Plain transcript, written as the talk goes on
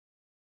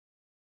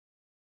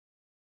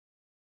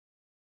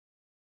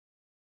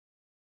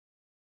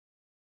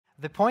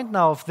The point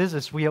now of this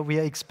is we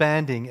are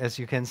expanding, as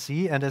you can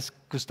see, and as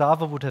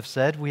Gustavo would have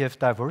said, we have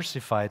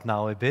diversified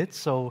now a bit.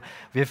 So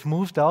we have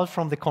moved out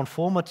from the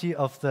conformity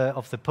of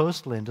the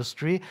postal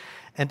industry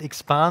and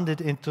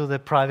expanded into the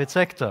private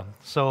sector.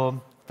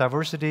 So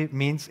diversity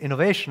means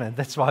innovation, and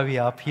that's why we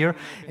are up here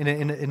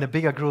in a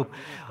bigger group.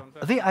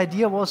 The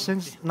idea was,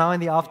 since now in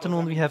the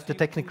afternoon we have the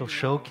technical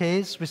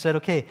showcase, we said,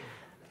 okay,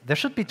 there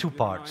should be two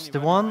parts.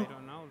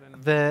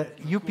 The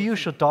UPU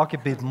should talk a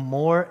bit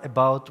more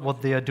about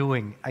what they are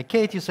doing.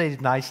 Kate, you said it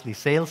nicely,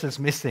 sales is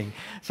missing.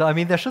 So, I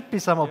mean, there should be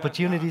some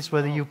opportunities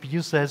where the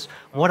UPU says,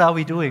 what are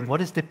we doing?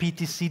 What is the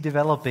PTC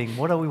developing?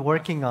 What are we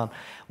working on?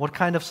 What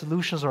kind of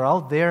solutions are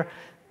out there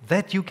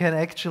that you can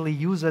actually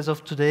use as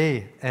of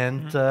today?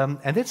 And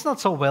it's not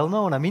so well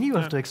known. I mean, you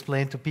have to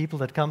explain to people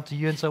that come to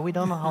you and say, we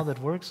don't know how that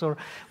works, or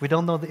we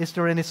don't know, is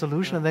there any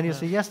solution? And then you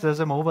say, yes, there's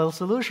a mobile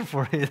solution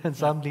for it, and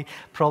suddenly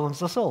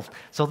problems are solved.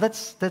 So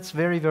that's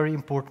very, very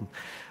important.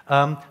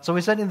 So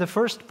we said in the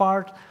first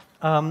part,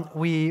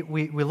 we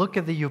look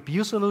at the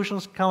UPU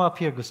solutions. Come up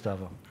here,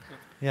 Gustavo.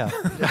 Yeah.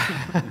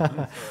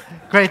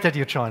 Great that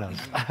you join us.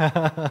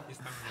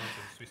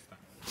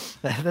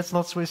 That's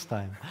not Swiss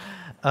time.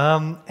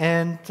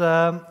 And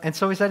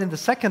so we said in the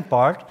second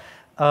part,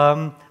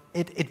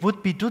 it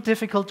would be too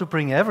difficult to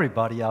bring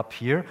everybody up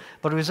here,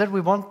 but we said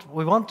we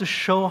want to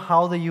show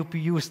how the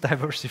UPU is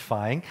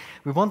diversifying.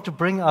 We want to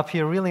bring up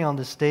here really on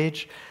the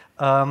stage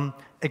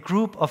a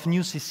group of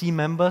new CC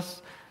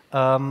members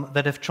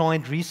that have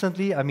joined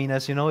recently. I mean,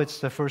 as you know, it's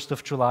the 1st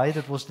of July.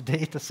 That was the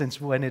date since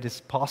when it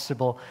is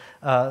possible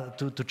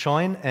to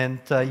join. And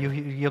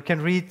you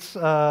can read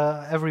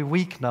every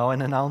week now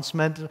an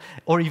announcement,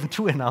 or even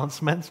 2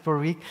 announcements per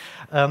week,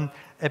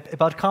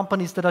 about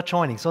companies that are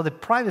joining. So the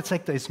private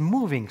sector is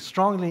moving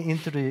strongly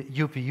into the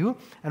UPU.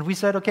 And we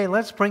said, okay,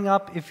 let's bring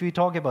up, if we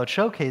talk about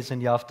showcase in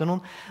the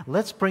afternoon,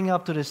 let's bring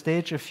up to the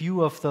stage a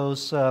few of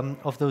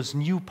those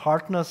new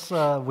partners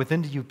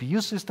within the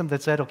UPU system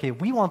that said, okay,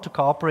 we want to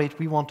cooperate,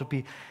 we want to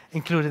be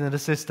included in the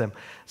system.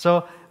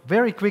 So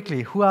very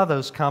quickly, who are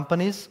those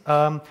companies?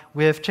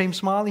 We have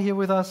James Marley here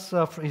with us.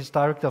 He's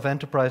Director of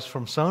Enterprise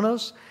from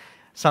Zonos.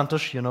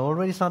 Santosh, you know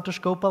already,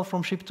 Santosh Gopal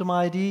from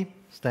Ship2MyID,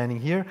 standing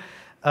here.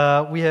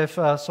 We have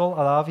Sol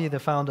Alavi, the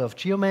founder of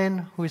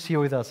Geomain, who is here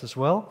with us as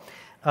well.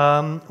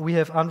 We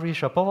have Andrii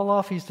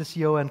Shapovalov, he's the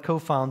CEO and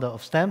co-founder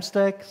of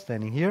Stampsdaq,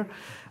 standing here.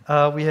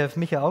 We have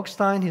Micha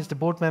Augstein, he's the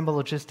board member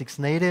Logistics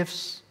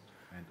Natives.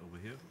 And over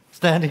here.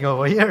 Standing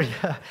over here,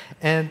 yeah.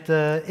 And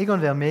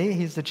Egon Veermäe,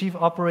 he's the Chief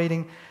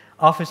Operating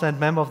Officer and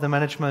member of the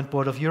Management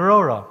Board of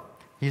Eurora.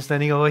 He's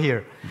standing over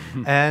here.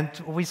 And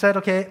we said,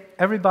 okay,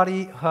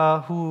 everybody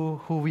who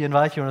we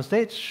invite here on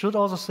stage should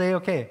also say,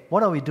 okay,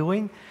 what are we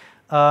doing?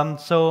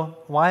 So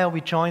why are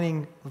we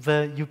joining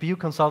the UPU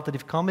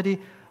Consultative Committee?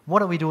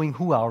 What are we doing?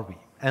 Who are we?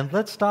 And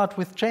let's start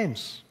with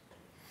James.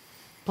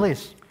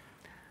 Please.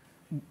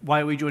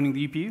 Why are we joining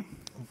the UPU?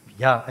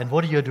 Yeah, and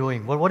what are you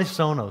doing? What is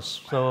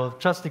Zonos? So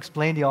just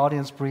explain the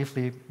audience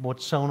briefly what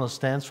Zonos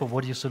stands for,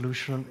 what your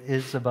solution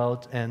is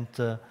about, and...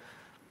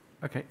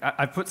 Okay,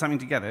 I've put something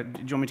together.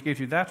 Do you want me to go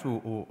through that,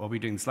 or are we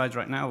doing slides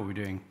right now, or are we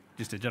doing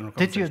just a general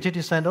conversation? Did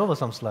you send over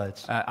some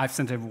slides? I've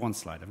sent over 1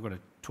 slide. I've got a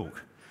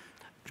talk.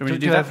 Do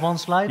you have 1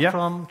 slide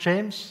from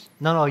James?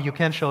 No, you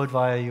can show it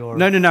via your...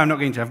 No, I'm not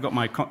going to. I've got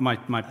my talk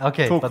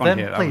on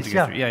here. Please,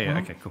 yeah.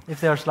 Okay, cool.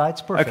 If there are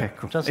slides, perfect. Okay,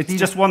 cool. It's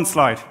just 1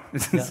 slide.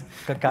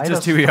 Guide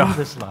us through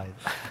the slide.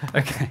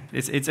 Okay,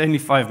 it's only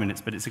 5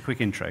 minutes, but it's a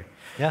quick intro.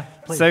 Yeah,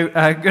 please. So,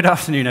 good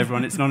afternoon,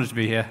 everyone. It's an honor to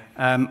be here.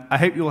 I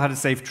hope you all had a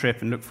safe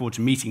trip and look forward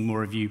to meeting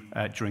more of you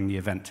during the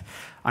event.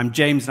 I'm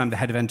James, and I'm the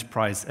head of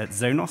enterprise at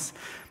Zonos.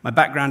 My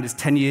background is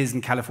 10 years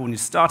in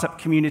California's startup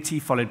community,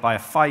 followed by a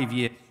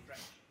 5-year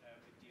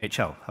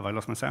DHL. Have I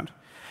lost my sound?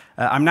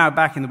 I'm now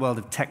back in the world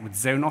of tech with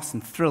Zonos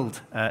and thrilled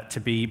to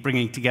be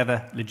bringing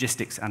together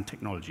logistics and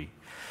technology.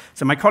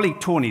 So my colleague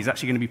Tawny is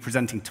actually going to be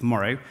presenting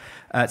tomorrow.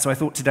 So I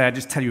thought today I'd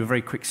just tell you a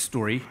very quick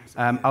story.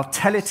 I'll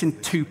tell it in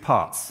 2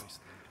 parts.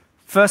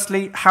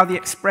 Firstly, how the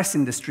express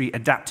industry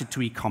adapted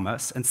to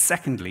e-commerce, and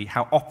secondly,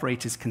 how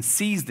operators can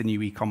seize the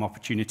new e-com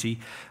opportunity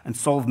and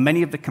solve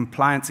many of the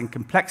compliance and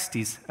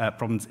complexities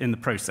problems in the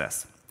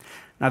process.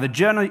 Now, the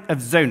journey of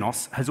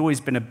Zonos has always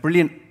been a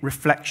brilliant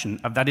reflection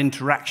of that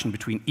interaction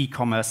between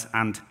e-commerce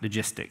and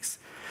logistics.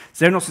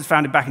 Zonos was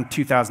founded back in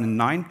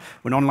 2009,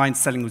 when online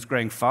selling was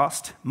growing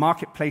fast,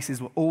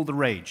 marketplaces were all the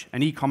rage,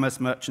 and e-commerce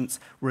merchants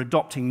were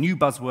adopting new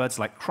buzzwords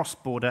like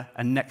cross-border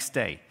and next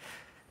day.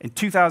 In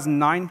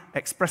 2009,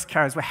 express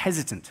carriers were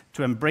hesitant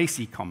to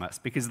embrace e-commerce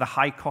because of the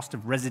high cost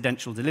of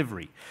residential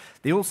delivery.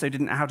 They also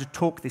didn't know how to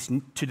talk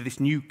to this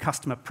new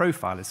customer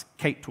profile, as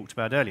Kate talked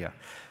about earlier.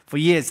 For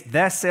years,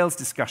 their sales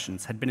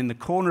discussions had been in the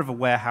corner of a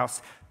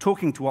warehouse,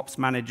 talking to ops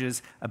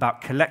managers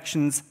about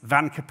collections,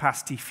 van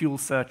capacity, fuel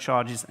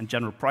surcharges, and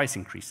general price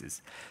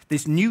increases.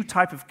 This new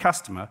type of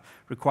customer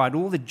required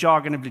all the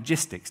jargon of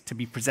logistics to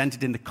be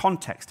presented in the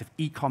context of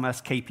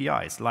e-commerce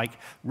KPIs like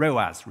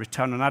ROAS,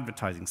 return on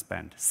advertising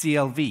spend,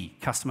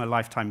 CLV, customer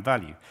lifetime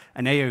value,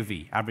 and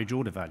AOV, average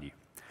order value.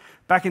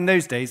 Back in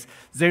those days,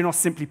 Zonos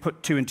simply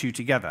put 2 and 2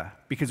 together.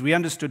 Because we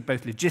understood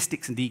both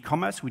logistics and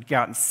e-commerce, we'd go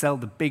out and sell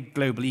the big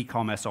global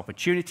e-commerce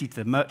opportunity to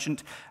the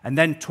merchant, and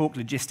then talk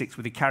logistics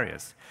with the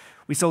carriers.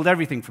 We sold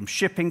everything from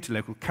shipping to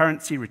local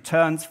currency,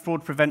 returns,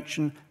 fraud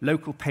prevention,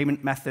 local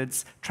payment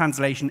methods,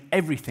 translation,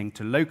 everything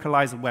to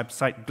localize a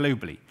website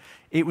globally.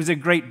 It was a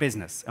great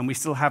business, and we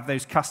still have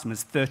those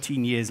customers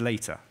 13 years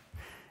later.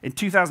 In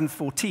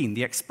 2014,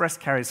 the express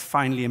carriers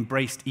finally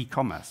embraced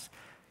e-commerce.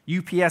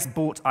 UPS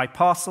bought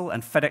iParcel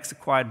and FedEx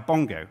acquired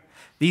Bongo.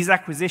 These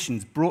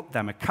acquisitions brought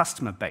them a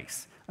customer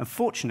base.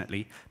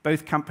 Unfortunately,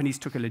 both companies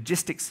took a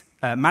logistics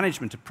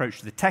management approach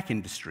to the tech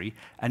industry,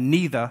 and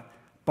neither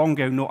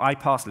Bongo nor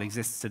iParcel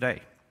exists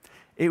today.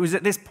 It was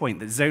at this point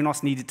that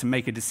Zonos needed to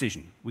make a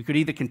decision. We could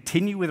either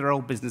continue with our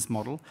old business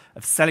model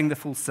of selling the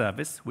full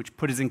service, which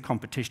put us in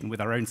competition with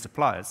our own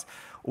suppliers,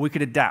 or we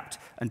could adapt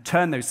and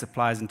turn those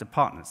suppliers into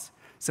partners.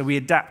 So we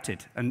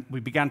adapted, and we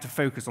began to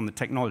focus on the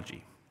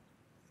technology.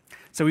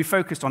 So we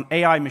focused on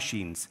AI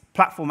machines,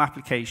 platform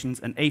applications,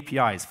 and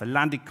APIs for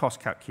landed cost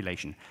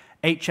calculation,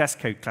 HS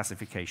code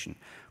classification,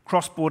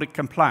 cross-border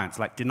compliance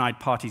like denied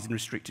parties and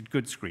restricted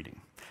goods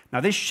screening. Now,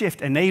 this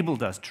shift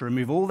enabled us to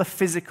remove all the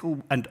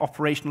physical and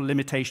operational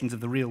limitations of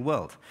the real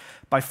world.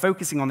 By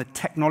focusing on the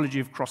technology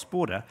of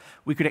cross-border,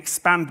 we could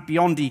expand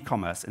beyond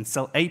e-commerce and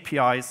sell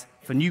APIs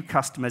for new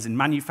customers in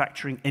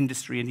manufacturing,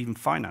 industry, and even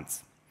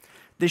finance.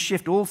 This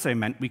shift also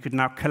meant we could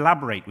now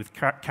collaborate with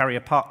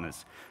carrier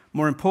partners.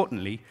 More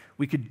importantly,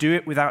 we could do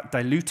it without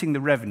diluting the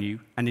revenue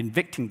and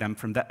evicting them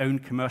from their own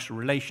commercial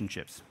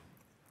relationships.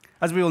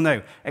 As we all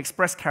know,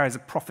 express carriers are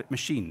profit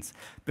machines.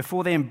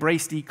 Before they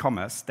embraced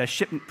e-commerce, their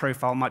shipment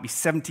profile might be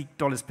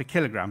 $70 per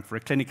kilogram for a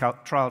clinical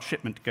trial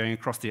shipment going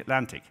across the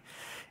Atlantic.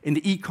 In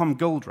the e-com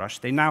gold rush,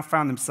 they now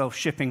found themselves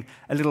shipping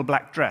a little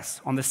black dress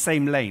on the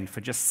same lane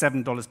for just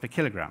 $7 per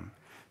kilogram.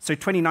 So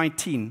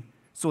 2019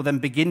 saw them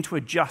begin to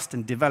adjust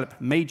and develop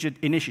major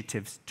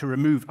initiatives to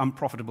remove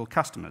unprofitable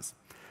customers.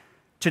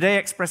 Today,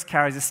 express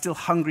carriers are still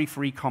hungry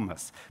for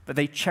e-commerce, but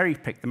they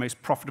cherry-pick the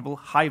most profitable,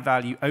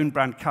 high-value,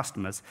 own-brand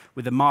customers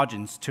with the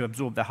margins to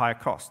absorb their higher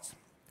costs,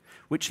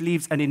 which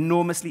leaves an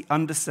enormously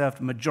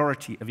underserved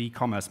majority of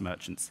e-commerce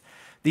merchants.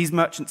 These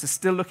merchants are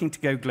still looking to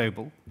go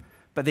global,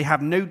 but they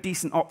have no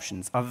decent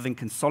options other than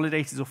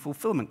consolidators or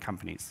fulfillment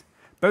companies,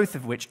 both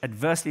of which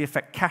adversely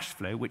affect cash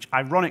flow, which,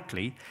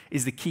 ironically,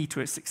 is the key to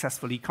a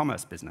successful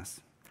e-commerce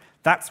business.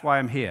 That's why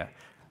I'm here.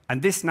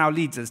 And this now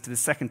leads us to the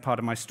second part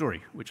of my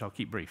story, which I'll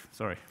keep brief,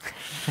 sorry.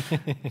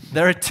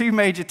 There are two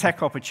major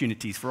tech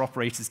opportunities for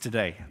operators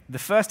today. The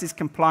first is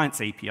compliance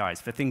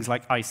APIs for things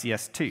like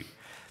ICS2.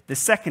 The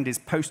second is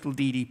Postal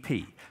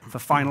DDP for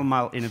final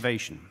mile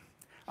innovation.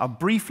 I'll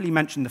briefly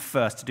mention the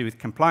first to do with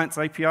compliance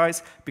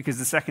APIs because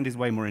the second is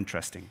way more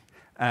interesting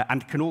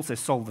and can also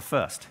solve the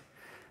first.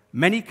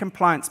 Many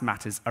compliance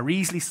matters are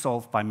easily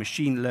solved by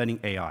machine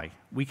learning AI.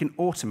 We can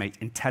automate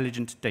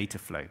intelligent data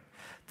flow.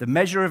 The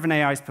measure of an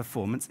AI's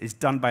performance is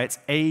done by its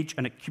age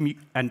and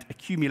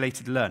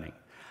accumulated learning.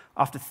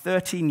 After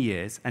 13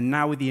 years, and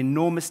now with the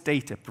enormous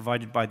data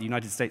provided by the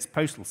United States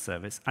Postal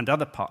Service and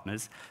other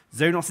partners,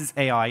 Zonos'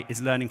 AI is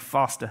learning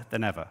faster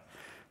than ever.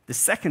 The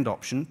second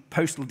option,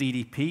 Postal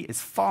DDP, is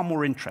far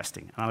more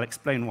interesting, and I'll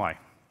explain why.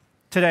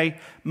 Today,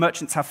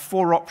 merchants have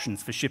 4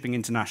 options for shipping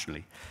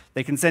internationally.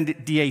 They can send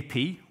it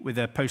DAP with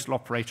a postal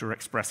operator or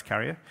express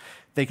carrier.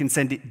 They can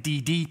send it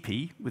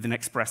DDP with an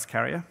express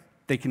carrier.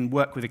 They can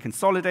work with a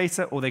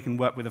consolidator, or they can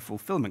work with a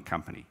fulfillment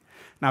company.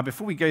 Now,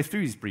 before we go through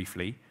these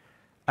briefly,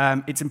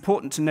 it's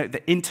important to note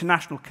that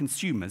international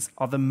consumers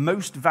are the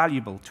most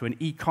valuable to an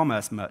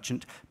e-commerce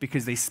merchant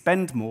because they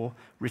spend more,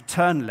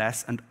 return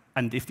less,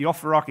 and if the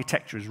offer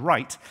architecture is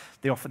right,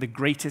 they offer the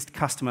greatest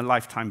customer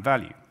lifetime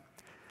value.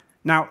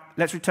 Now,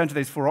 let's return to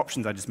those 4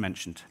 options I just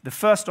mentioned. The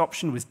first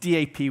option was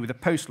DAP with a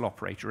postal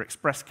operator or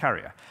express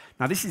carrier.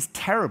 Now, this is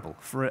terrible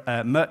for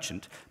a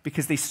merchant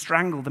because they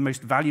strangle the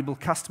most valuable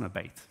customer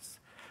base.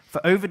 For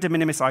over de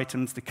minimis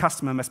items, the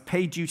customer must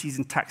pay duties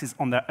and taxes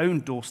on their own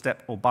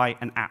doorstep or buy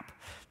an app.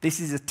 This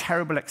is a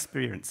terrible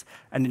experience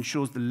and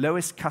ensures the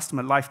lowest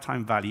customer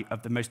lifetime value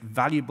of the most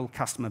valuable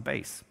customer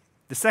base.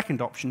 The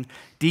second option,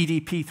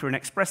 DDP through an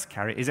express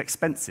carrier, is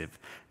expensive.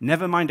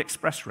 Never mind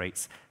express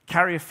rates,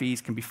 carrier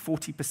fees can be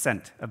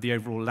 40% of the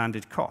overall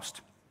landed cost.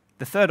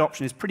 The third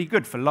option is pretty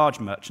good for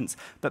large merchants,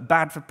 but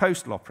bad for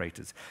postal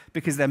operators,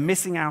 because they're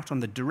missing out on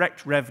the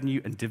direct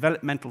revenue and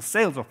developmental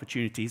sales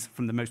opportunities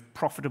from the most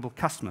profitable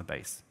customer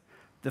base.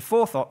 The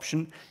fourth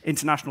option,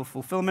 international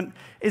fulfillment,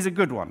 is a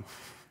good one,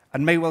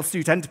 and may well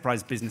suit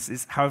enterprise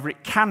businesses. However,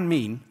 it can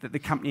mean that the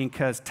company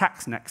incurs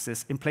tax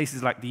nexus in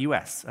places like the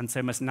US, and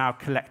so must now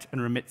collect and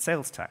remit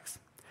sales tax.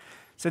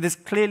 So there's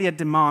clearly a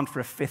demand for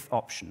a fifth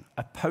option,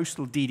 a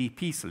postal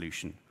DDP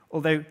solution,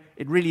 although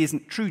it really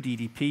isn't true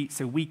DDP,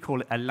 so we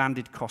call it a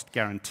landed cost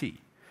guarantee.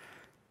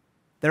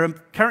 There are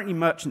currently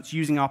merchants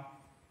using our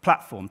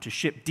platform to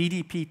ship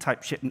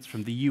DDP-type shipments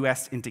from the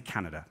US into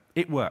Canada.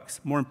 It works.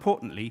 More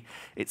importantly,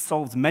 it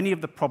solves many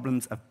of the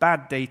problems of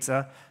bad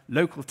data,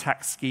 local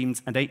tax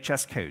schemes, and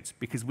HS codes,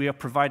 because we are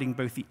providing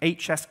both the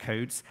HS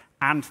codes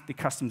and the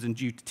customs and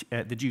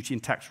the duty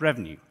and tax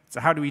revenue. So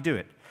how do we do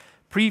it?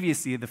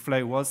 Previously, the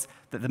flow was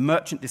that the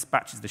merchant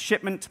dispatches the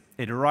shipment,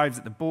 it arrives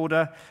at the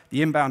border,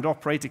 the inbound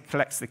operator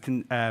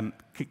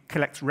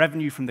collects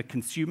revenue from the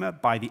consumer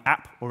by the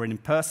app or in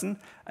person,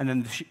 and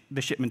then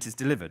the shipment is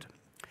delivered.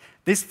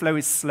 This flow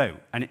is slow,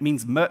 and it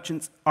means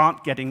merchants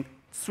aren't getting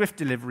swift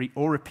delivery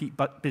or repeat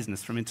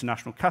business from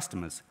international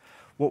customers.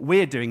 What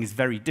we're doing is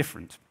very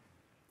different.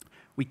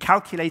 We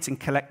calculate and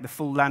collect the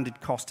full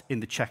landed cost in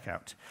the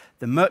checkout.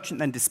 The merchant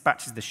then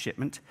dispatches the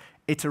shipment.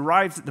 It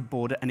arrives at the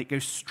border, and it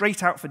goes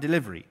straight out for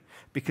delivery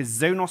because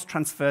Zonos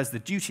transfers the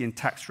duty and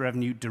tax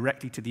revenue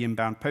directly to the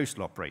inbound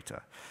postal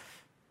operator.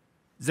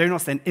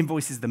 Zonos then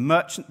invoices the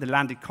merchant the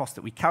landed cost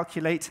that we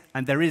calculate,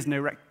 and there is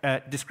no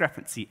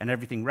discrepancy, and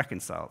everything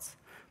reconciles.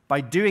 By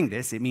doing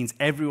this, it means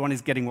everyone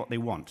is getting what they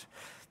want.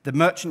 The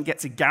merchant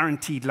gets a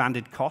guaranteed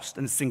landed cost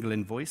and a single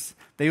invoice.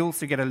 They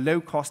also get a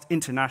low-cost,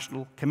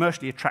 international,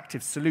 commercially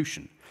attractive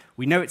solution.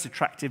 We know it's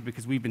attractive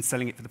because we've been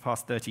selling it for the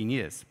past 13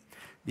 years.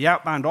 The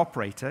outbound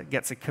operator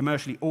gets a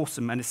commercially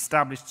awesome and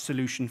established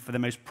solution for the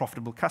most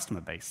profitable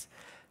customer base.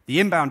 The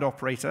inbound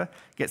operator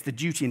gets the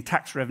duty and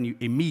tax revenue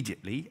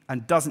immediately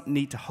and doesn't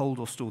need to hold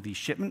or store these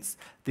shipments.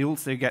 They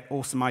also get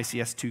awesome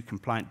ICS2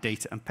 compliant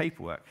data and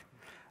paperwork.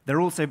 There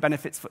are also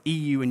benefits for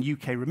EU and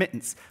UK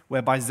remittance,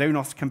 whereby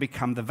Zonos can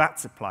become the VAT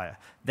supplier,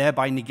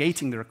 thereby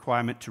negating the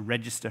requirement to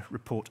register,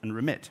 report, and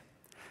remit.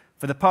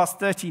 For the past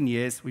 13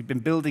 years, we've been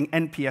building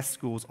NPS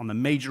scores on the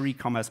major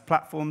e-commerce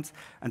platforms,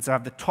 and so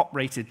have the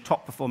top-rated,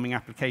 top-performing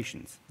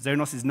applications.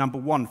 Zonos is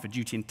 #1 for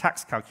duty and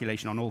tax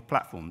calculation on all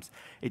platforms.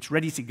 It's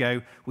ready to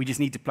go. We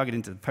just need to plug it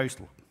into the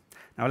Postal.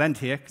 Now, I'll end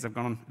here, because I've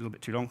gone on a little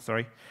bit too long,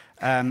 sorry.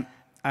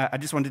 I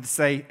just wanted to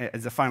say,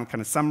 as a final kind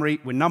of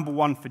summary, we're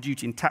 #1 for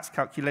duty and tax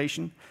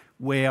calculation.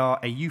 We are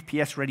a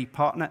UPS-ready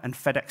partner and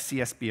FedEx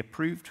CSB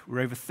approved.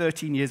 We're over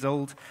 13 years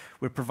old.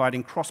 We're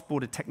providing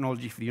cross-border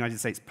technology for the United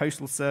States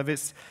Postal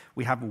Service.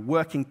 We have a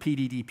working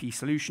PDDP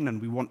solution,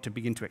 and we want to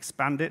begin to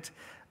expand it.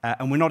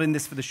 And we're not in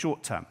this for the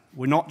short term.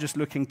 We're not just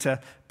looking to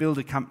build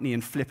a company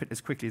and flip it as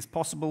quickly as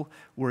possible.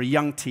 We're a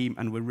young team,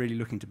 and we're really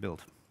looking to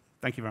build.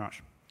 Thank you very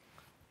much.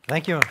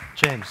 Thank you,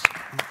 James.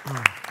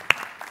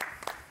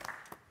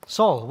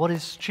 Sol, what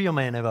is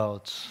Geomain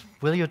about?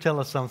 Will you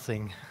tell us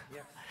something?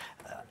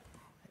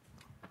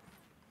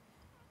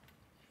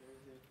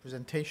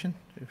 Presentation.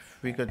 If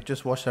we could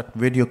just watch that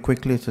video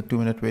quickly, it's a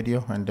 2-minute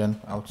video, and then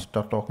I'll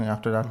start talking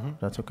after that.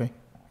 That's okay?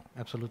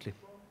 Absolutely.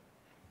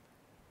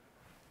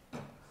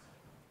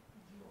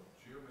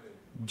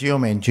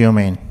 Geomain,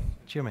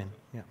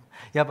 yeah.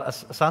 Yeah, but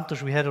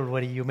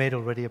Santosh, you made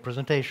already a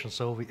presentation,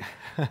 so we,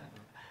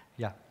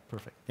 yeah,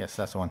 perfect. Yes,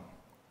 that's the one.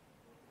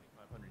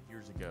 500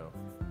 years ago,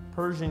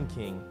 Persian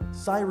king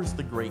Cyrus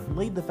the Great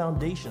laid the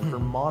foundation for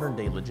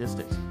modern-day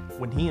logistics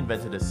when he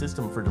invented a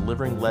system for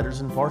delivering letters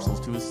and parcels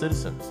to his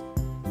citizens.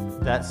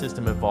 That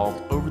system evolved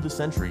over the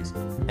centuries,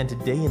 and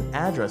today an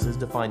address is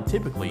defined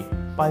typically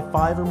by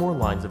 5 or more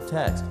lines of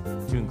text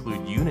to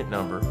include unit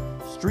number,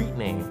 street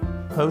name,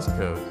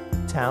 postcode,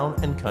 town,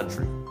 and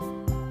country.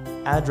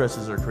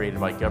 Addresses are created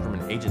by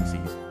government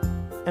agencies,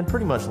 and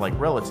pretty much like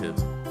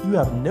relatives, you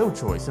have no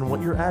choice in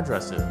what your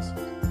address is.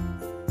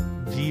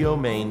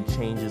 Geomain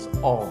changes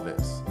all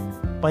this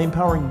by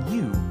empowering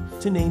you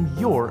to name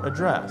your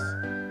address.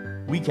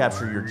 We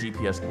capture your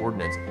GPS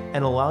coordinates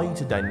and allow you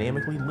to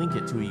dynamically link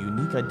it to a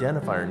unique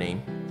identifier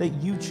name that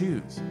you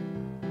choose.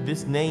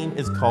 This name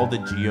is called a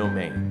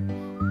Geomain.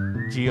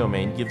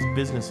 Geomain gives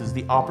businesses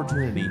the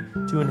opportunity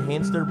to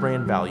enhance their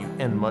brand value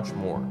and much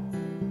more.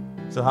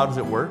 So how does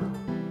it work?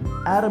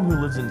 Adam, who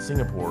lives in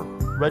Singapore,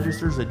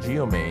 registers a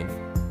Geomain,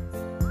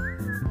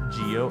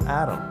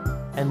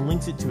 GeoAdam, and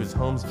links it to his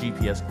home's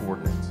GPS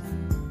coordinates.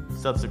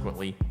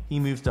 Subsequently, he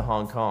moves to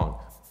Hong Kong,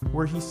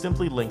 where he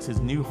simply links his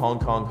new Hong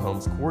Kong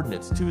home's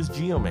coordinates to his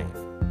Geomain.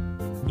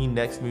 He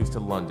next moves to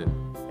London,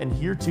 and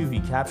here too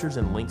he captures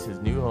and links his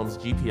new home's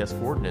GPS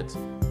coordinates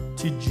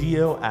to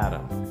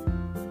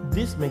GeoAdam.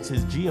 This makes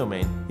his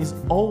Geomain his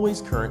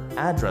always current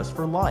address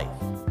for life.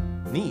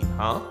 Neat,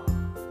 huh?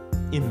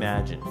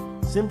 Imagine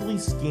simply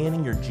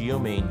scanning your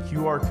Geomain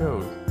QR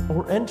code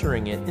or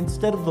entering it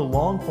instead of the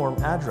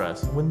long-form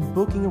address when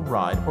booking a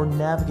ride or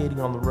navigating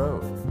on the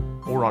road,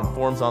 or on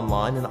forms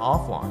online and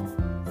offline,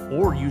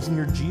 or using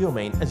your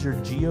Geomain as your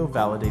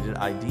geo-validated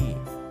ID,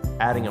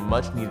 adding a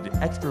much-needed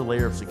extra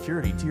layer of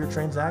security to your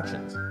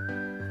transactions.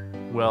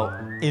 Well,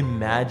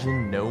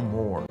 imagine no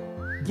more.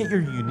 Get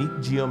your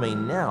unique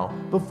Geomain now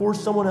before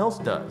someone else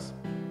does.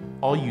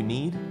 All you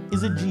need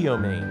is a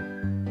Geomain.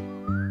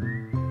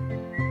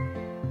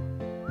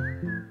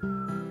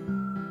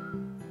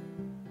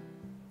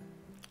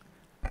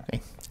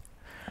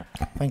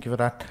 Thank you for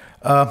that.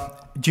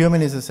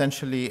 Geomain is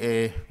essentially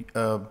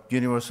a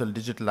universal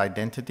digital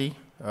identity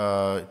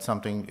It's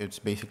something. It's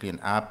basically an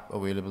app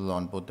available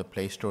on both the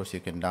Play stores. You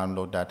can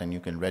download that and you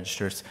can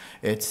register.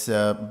 It's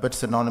but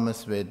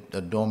synonymous with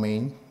a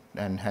domain,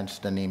 and hence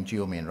the name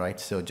Geomain, right?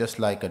 So just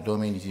like a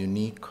domain is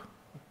unique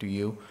to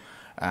you,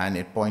 and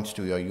it points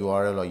to your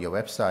URL or your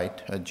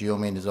website, a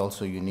Geomain is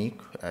also unique,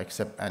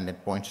 and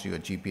it points to your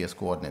GPS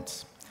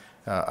coordinates,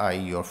 i.e.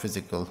 your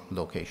physical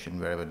location,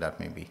 wherever that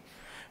may be.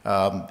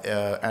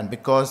 And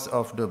because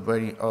of the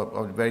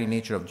very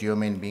nature of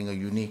Geomain being a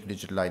unique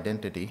digital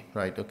identity,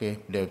 right? Okay,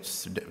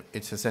 it's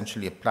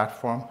essentially a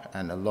platform,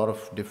 and a lot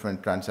of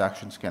different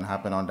transactions can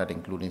happen on that,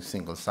 including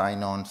single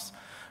sign-ons,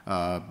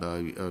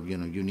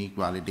 unique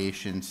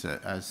validations,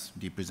 as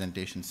the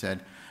presentation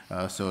said.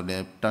 So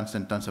there are tons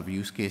and tons of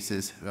use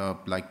cases,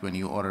 like when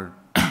you order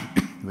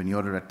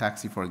a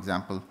taxi, for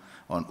example,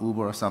 on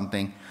Uber or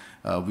something.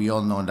 We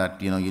all know that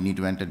you need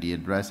to enter the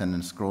address and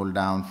then scroll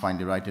down, find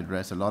the right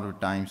address. A lot of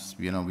times,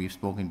 we've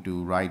spoken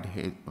to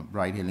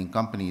ride-hailing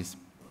companies,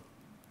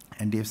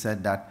 and they've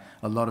said that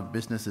a lot of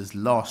business is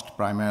lost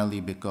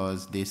primarily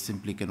because they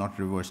simply cannot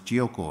reverse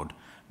geocode.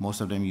 Most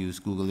of them use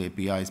Google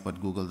APIs, but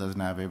Google doesn't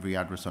have every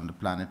address on the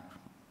planet,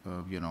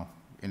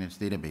 in its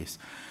database.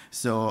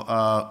 So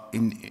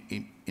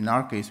in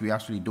our case, we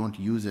actually don't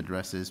use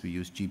addresses. We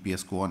use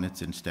GPS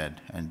coordinates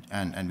instead,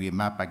 and we are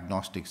map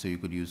agnostic. So you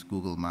could use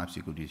Google Maps,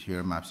 you could use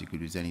Here Maps, you could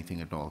use anything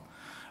at all.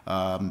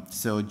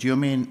 So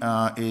Geomain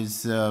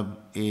is a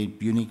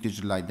unique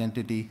digital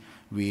identity.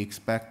 We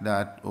expect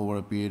that over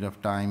a period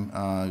of time,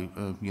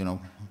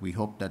 we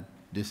hope that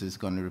this is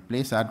going to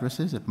replace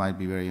addresses. It might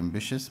be very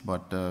ambitious,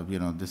 but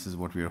this is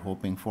what we are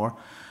hoping for.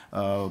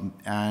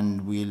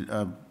 And we'll.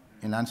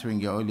 In answering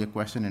your earlier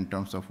question in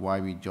terms of why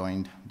we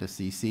joined the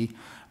CC,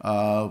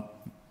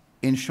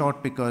 in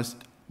short, because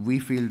we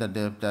feel that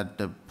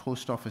the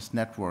post office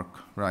network,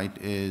 right,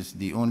 is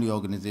the only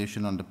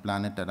organization on the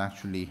planet that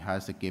actually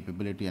has the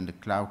capability and the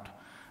clout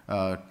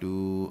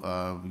to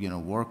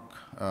work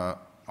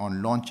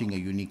on launching a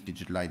unique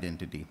digital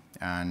identity.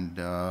 And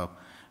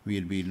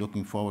we'll be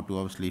looking forward to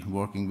obviously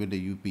working with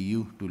the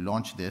UPU to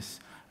launch this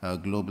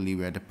globally,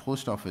 where the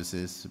post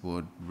offices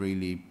would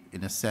really,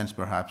 in a sense,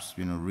 perhaps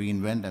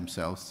reinvent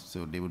themselves,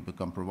 so they would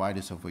become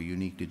providers of a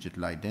unique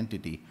digital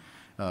identity,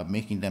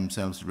 making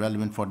themselves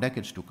relevant for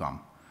decades to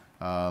come.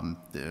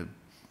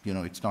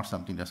 It's not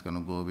something that's going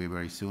to go away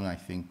very soon. I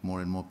think more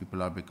and more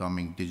people are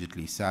becoming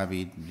digitally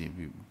savvy. The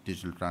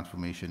digital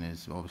transformation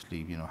is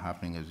obviously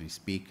happening as we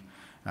speak,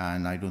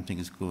 and I don't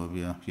think it's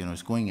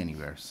going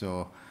anywhere.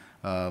 So.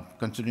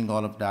 Considering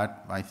all of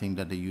that, I think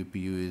that the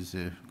UPU is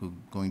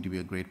going to be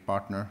a great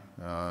partner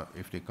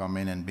if they come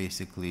in and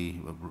basically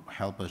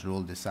help us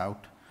roll this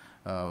out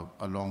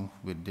along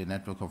with the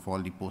network of all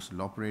the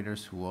postal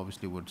operators who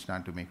obviously would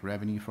stand to make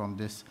revenue from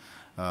this.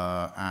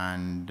 With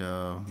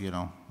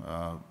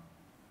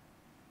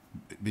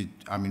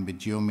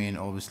Geomain,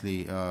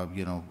 obviously,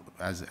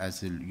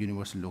 as a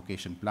universal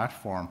location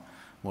platform,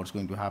 what's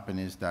going to happen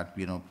is that,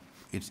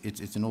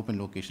 it's an open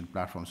location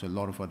platform, so a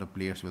lot of other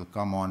players will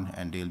come on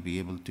and they'll be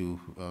able to,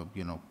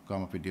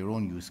 come up with their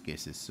own use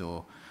cases.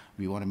 So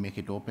we want to make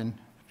it open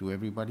to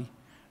everybody,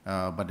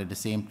 but at the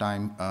same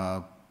time,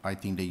 I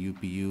think the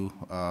UPU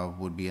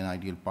would be an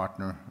ideal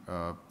partner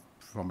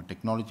from a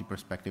technology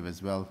perspective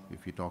as well.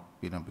 If you talk,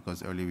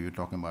 because earlier we were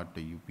talking about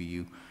the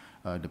UPU,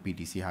 the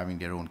PTC having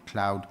their own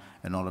cloud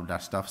and all of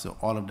that stuff. So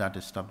all of that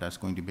is stuff that's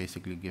going to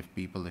basically give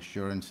people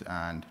assurance,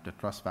 and the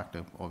trust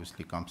factor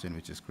obviously comes in,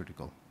 which is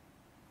critical.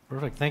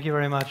 Perfect. Thank you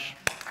very much.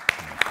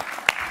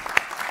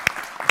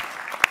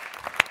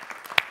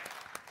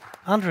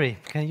 Andrii,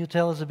 can you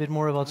tell us a bit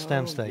more about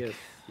Stampsdaq?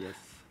 Yes.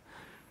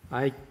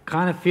 I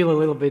kind of feel a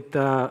little bit,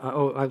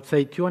 I'd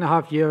say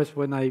 2.5 years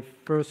when I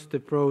first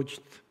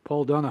approached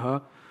Paul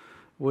Donohoe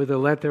with a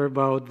letter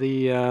about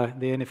the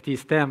NFT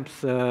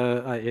stamps.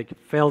 I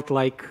felt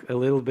like a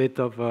little bit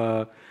of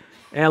an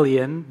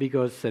alien,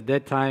 because at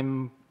that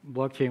time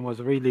blockchain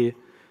was really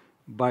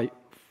by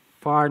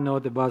far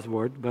not a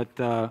buzzword, but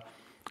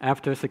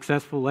after a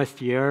successful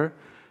last year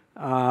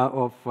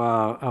of,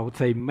 I would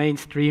say,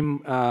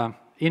 mainstream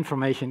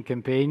information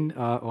campaign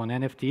on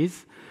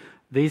NFTs,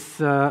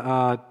 this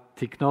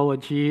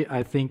technology,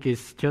 I think,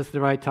 is just the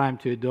right time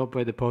to adopt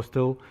by the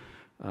Postal.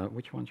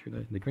 Which one should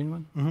I? The green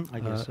one? Mm-hmm, I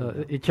guess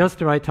so. It's just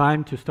the right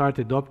time to start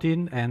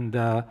adopting, and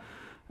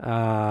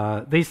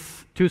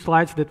these 2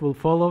 slides that will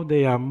follow,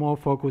 they are more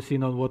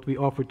focusing on what we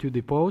offer to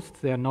the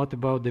Post. They are not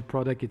about the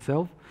product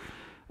itself,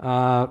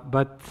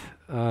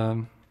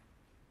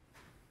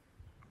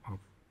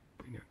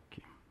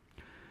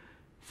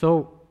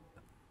 So,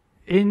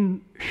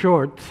 in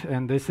short,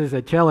 and this is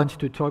a challenge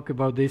to talk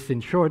about this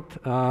in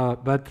short,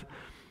 but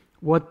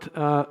what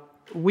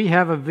we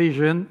have a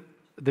vision,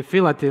 the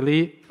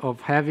philately,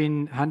 of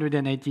having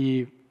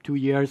 182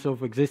 years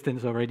of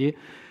existence already,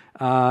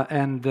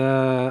 and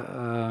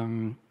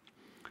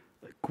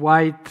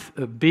quite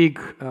a big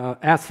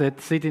asset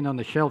sitting on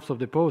the shelves of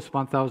the Post,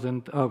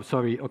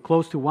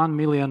 close to 1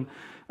 million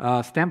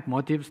stamp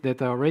motifs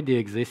that are already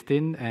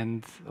existing,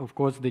 and of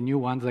course the new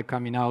ones are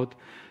coming out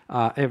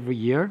every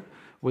year.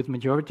 with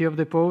majority of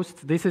the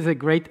posts. This is a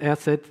great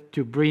asset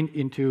to bring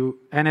into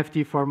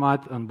NFT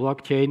format on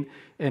blockchain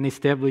and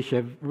establish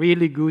a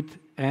really good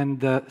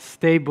and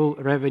stable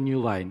revenue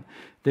line.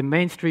 The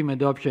mainstream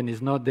adoption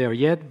is not there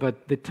yet,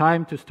 but the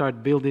time to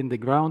start building the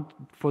ground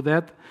for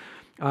that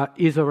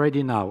is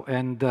already now.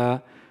 And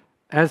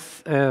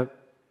as a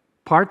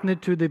partner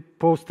to the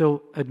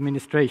postal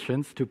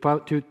administrations, to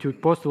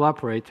postal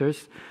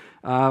operators,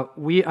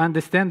 we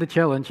understand the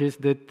challenges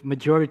that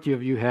majority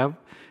of you have,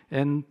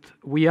 and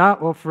we are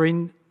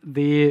offering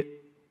the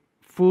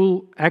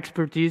full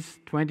expertise,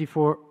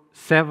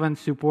 24/7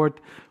 support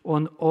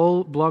on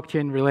all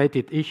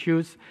blockchain-related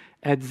issues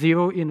at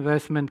zero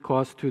investment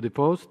cost to the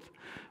post,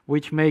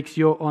 which makes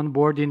your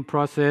onboarding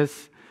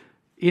process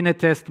in a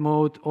test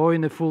mode or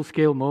in a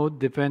full-scale mode,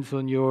 depends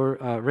on your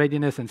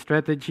readiness and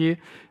strategy,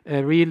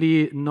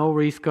 really no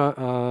risk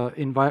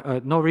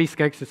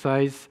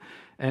exercise,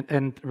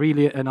 and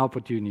really an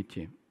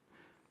opportunity.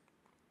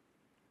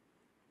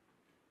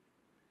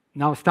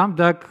 Now,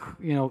 Stampsdaq,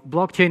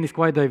 blockchain is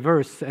quite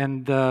diverse,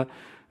 and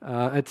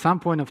at some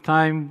point of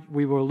time,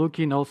 we were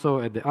looking also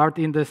at the art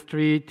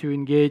industry to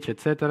engage,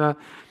 etc.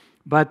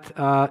 But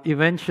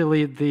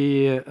eventually,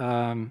 the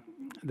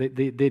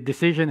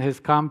decision has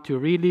come to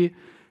really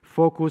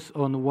focus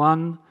on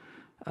one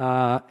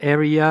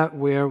area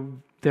where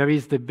there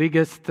is the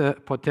biggest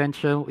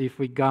potential if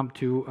we come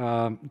to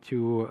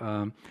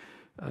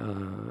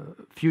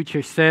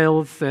future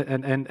sales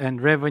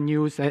and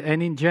revenues,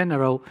 and in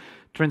general,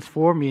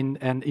 transforming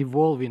and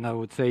evolving, I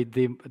would say,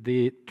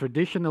 the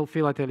traditional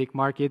philatelic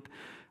market,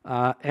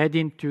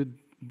 adding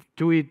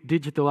to it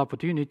digital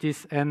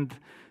opportunities, and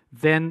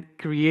then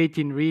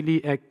creating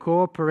really a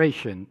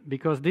cooperation,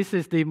 because this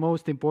is the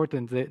most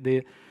important.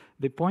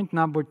 The point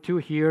number 2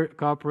 here,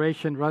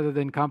 cooperation rather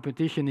than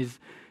competition,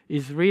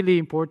 is really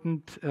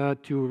important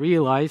to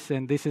realize,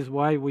 and this is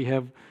why we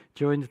have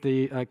joined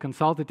the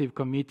consultative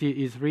committee,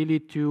 is really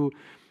to,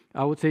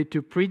 I would say,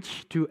 to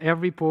preach to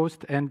every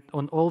post and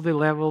on all the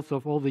levels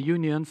of all the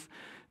unions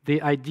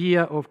the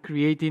idea of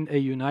creating a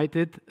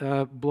united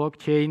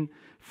blockchain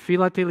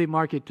philately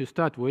market to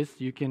start with.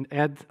 You can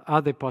add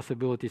other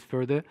possibilities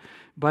further,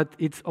 but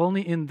it's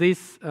only in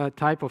this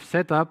type of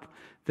setup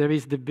there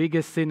is the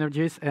biggest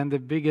synergies and the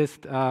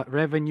biggest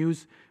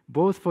revenues,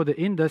 both for the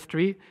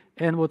industry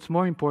and, what's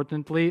more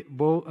importantly,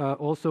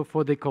 also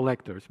for the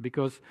collectors,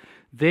 because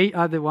they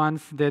are the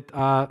ones that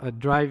are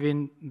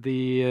driving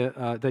the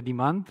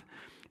demand.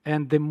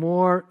 And the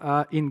more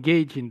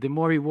engaging, the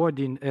more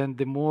rewarding, and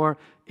the more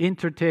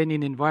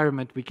entertaining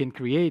environment we can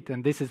create,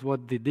 and this is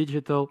what the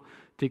digital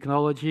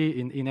technology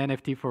in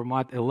NFT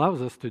format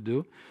allows us to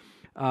do,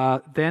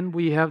 then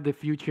we have the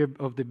future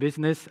of the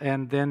business,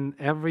 and then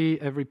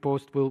every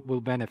post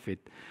will benefit.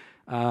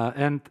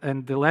 And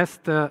the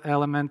last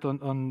element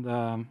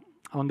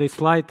on this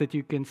slide that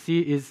you can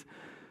see is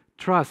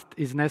trust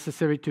is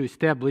necessary to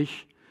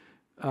establish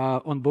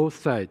on both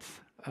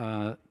sides.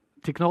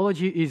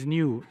 Technology is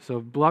new,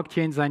 so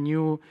blockchains are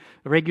new.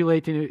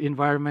 Regulated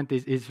environment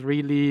is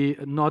really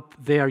not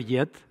there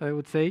yet, I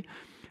would say.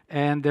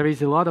 And there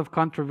is a lot of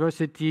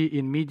controversy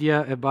in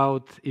media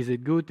about is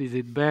it good, is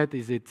it bad,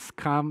 is it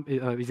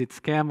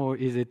scam, or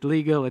is it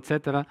legal,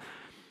 etc.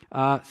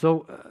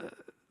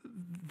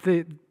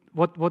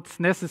 What's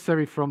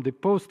necessary from the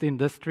post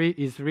industry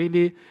is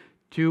really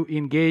to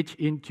engage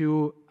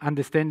into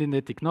understanding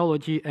the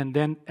technology and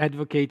then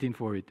advocating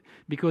for it.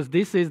 Because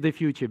this is the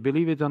future.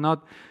 Believe it or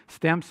not,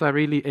 stamps are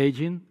really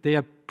aging. They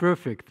are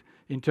perfect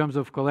in terms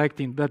of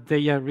collecting, but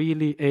they are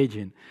really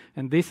aging.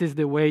 And this is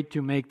the way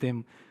to make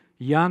them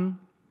young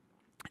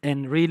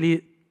and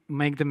really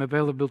make them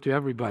available to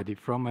everybody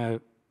from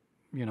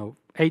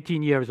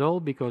 18 years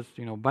old, because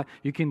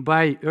you can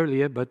buy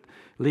earlier, but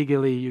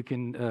legally you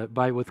can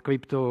buy with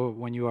crypto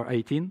when you are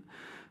 18.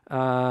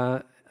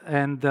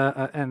 And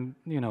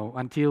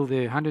until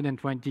the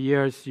 120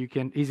 years, you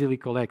can easily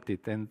collect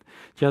it. And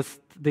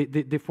just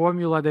the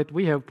formula that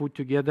we have put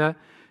together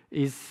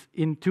is,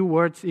 in 2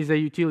 words, is a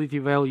utility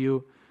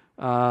value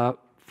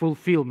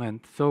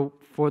fulfillment. So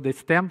for the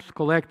stamps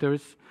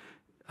collectors,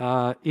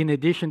 in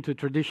addition to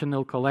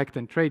traditional collect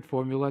and trade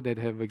formula that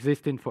have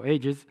existed for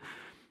ages,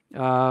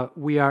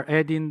 we are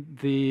adding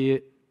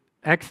the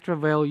extra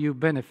value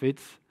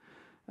benefits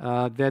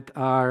that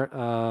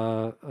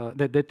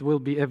will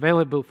be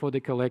available for the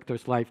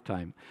collector's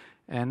lifetime.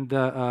 And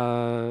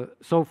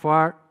so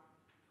far,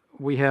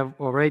 we have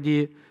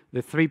already,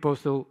 the 3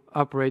 postal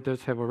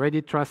operators have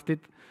already trusted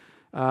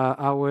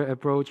our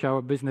approach,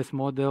 our business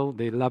model,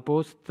 the La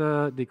Poste,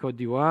 the Côte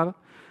d'Ivoire,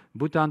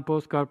 Bhutan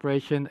Post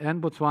Corporation,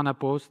 and Botswana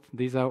Post.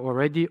 These are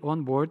already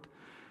on board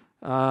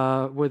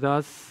with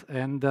us,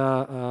 and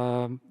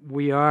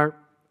we are,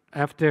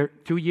 after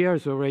 2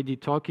 years already,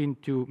 talking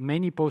to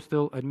many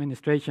postal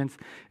administrations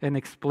and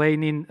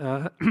explaining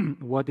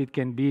what it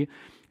can be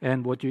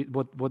and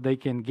what they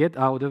can get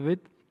out of it.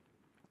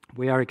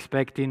 We are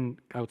expecting,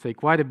 I would say,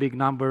 quite a big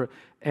number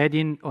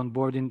adding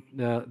onboarding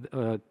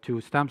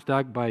to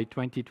Stampsdaq by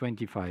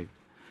 2025.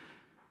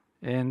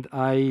 And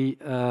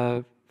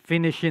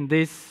finishing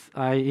this,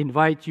 I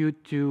invite you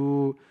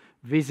to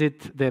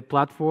visit the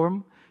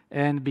platform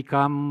and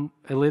become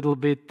a little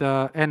bit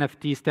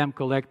NFT stamp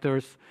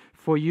collectors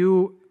for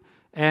you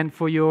and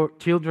for your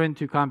children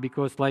to come,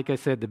 because, like I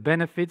said, the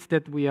benefits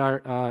that we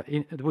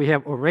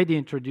have already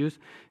introduced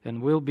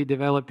and will be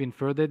developing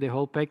further, the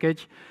whole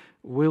package,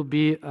 will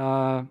be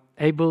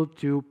able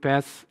to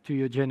pass to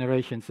your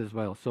generations as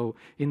well. So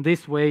in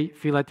this way,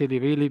 philately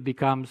really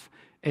becomes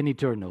an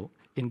eternal.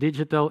 In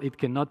digital, it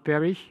cannot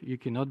perish, you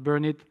cannot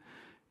burn it,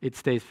 it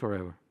stays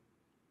forever.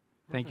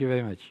 Thank you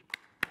very much.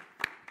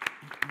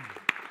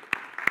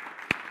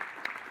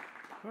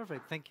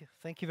 Perfect,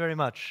 thank you very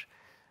much.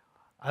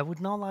 I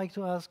would now like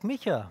to ask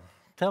Micha,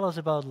 tell us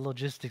about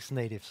logistics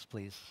natives,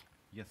 please.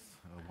 Yes,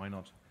 why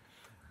not?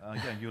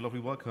 Yeah, you're lovely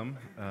welcome.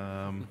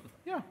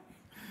 Yeah,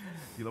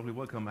 you're lovely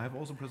welcome. I have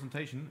also a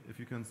presentation. If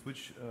you can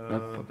switch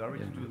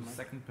directly to the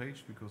second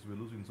page, because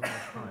we're losing so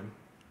much time.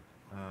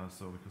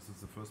 So, because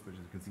it's the first page,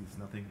 as you can see, it's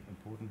nothing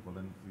important. Well,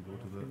 then we go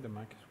to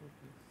the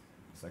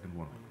second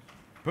one.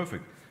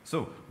 Perfect.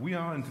 So, we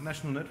are an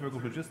international network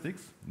of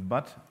logistics,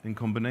 but in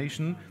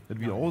combination that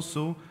we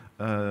also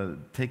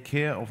take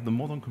care of the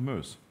modern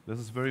commerce. This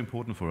is very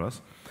important for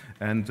us.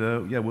 And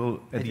yeah, well,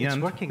 at the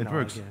end, working it now,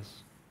 works. I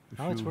guess.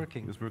 Now it's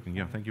working. It's working,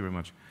 yeah, thank you very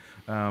much.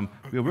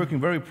 We are working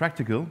very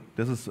practical.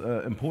 This is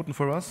important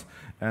for us,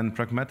 and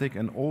pragmatic,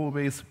 and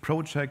always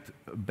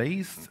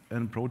project-based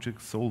and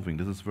project-solving.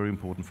 This is very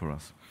important for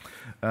us.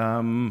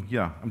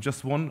 Yeah, I'm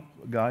just one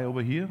guy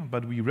over here,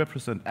 but we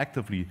represent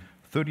actively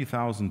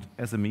 30,000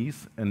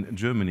 SMEs in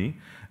Germany,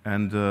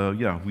 and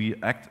yeah, we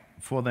act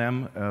for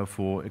them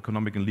for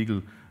economic and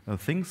legal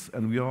things,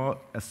 and we are,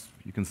 as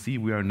you can see,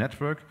 we are a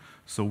network,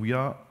 so we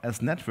are,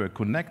 as network,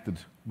 connected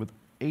with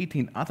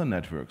 18 other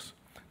networks.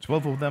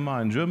 12 of them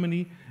are in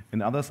Germany,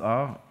 and others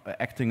are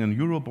acting in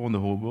Europe or in the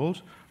whole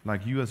world,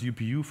 like US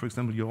UPU, for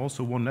example. You're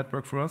also one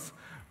network for us,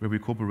 where we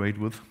cooperate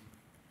with.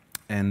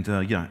 And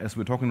yeah, as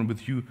we're talking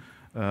with you,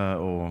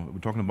 or we're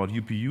talking about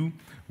UPU,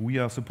 we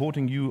are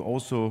supporting you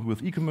also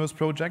with e-commerce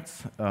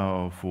projects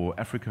for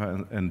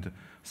Africa and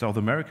South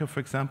America, for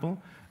example.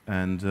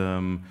 And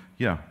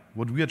yeah,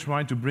 what we are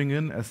trying to bring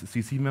in as a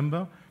CC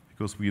member,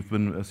 because we've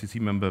been a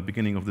CC member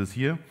beginning of this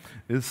year,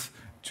 is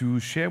to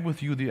share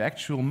with you the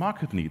actual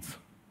market needs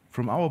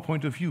from our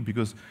point of view,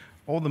 because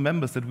all the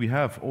members that we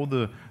have, all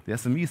the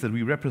SMEs that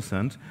we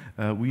represent,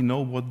 we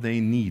know what they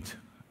need.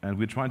 And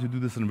we're trying to do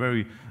this in a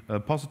very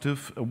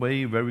positive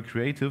way, very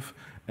creative,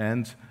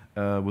 and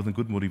with a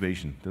good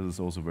motivation. This is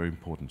also very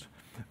important.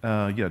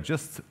 Yeah,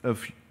 just a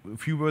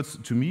few words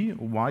to me.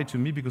 Why to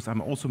me? Because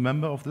I'm also a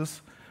member of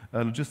this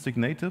Logistic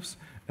Natives,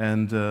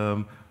 and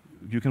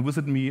you can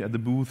visit me at the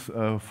booth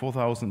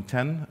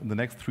 4010 in the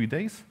next 3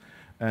 days.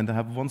 And I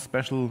have one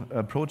special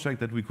project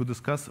that we could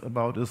discuss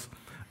about is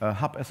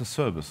Hub as a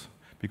Service,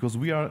 because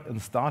we are a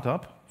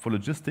startup for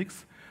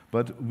logistics,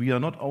 but we are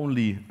not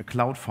only a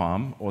cloud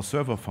farm or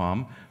server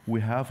farm, we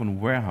have a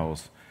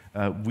warehouse.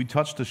 We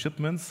touch the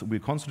shipments, we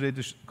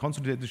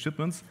consolidate the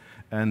shipments,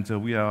 and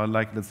we are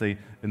like, let's say,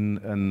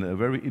 in a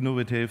very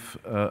innovative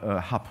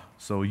hub.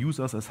 So use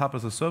us as Hub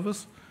as a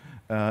Service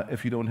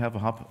if you don't have a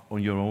hub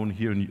on your own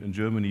here in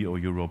Germany or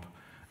Europe.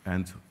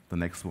 And the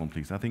next one,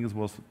 please. I think it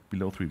was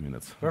below 3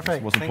 minutes. Perfect.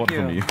 It was important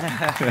for me.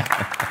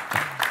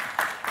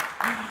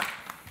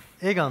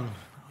 Egon,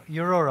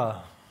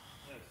 Eurora.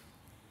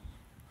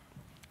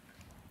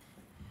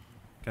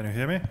 Can you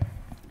hear me?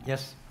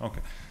 Yes.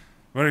 Okay.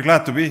 Very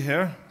glad to be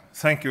here.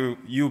 Thank you,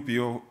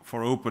 UPU,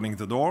 for opening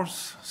the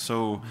doors.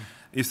 So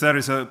if there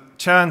is a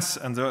chance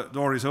and the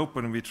door is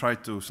open, we try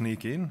to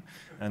sneak in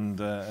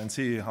and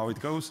see how it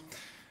goes.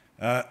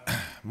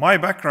 My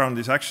background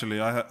is actually,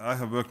 I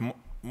have worked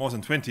more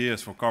than 20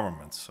 years for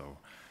governments, so,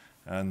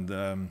 and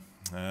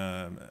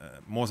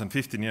more than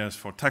 15 years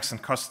for tax and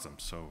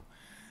customs. So,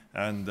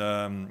 and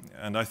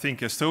I think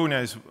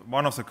Estonia is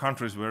one of the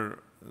countries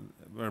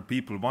where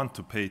people want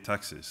to pay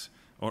taxes,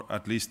 or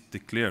at least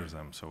declare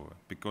them. So,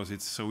 because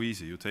it's so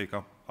easy, you take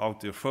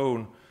out your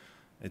phone,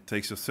 it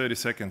takes you 30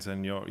 seconds,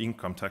 and your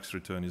income tax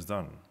return is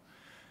done.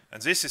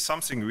 And this is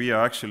something we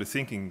are actually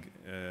thinking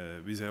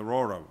with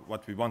Eurora,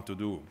 what we want to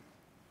do.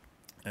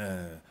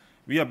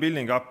 We are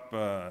building up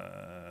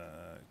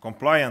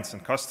compliance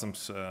and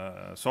customs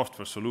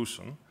software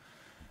solution,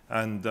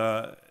 and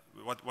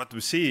what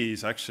we see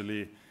is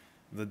actually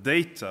the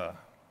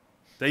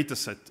data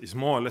set is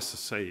more or less the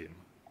same,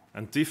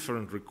 and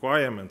different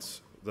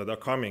requirements that are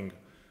coming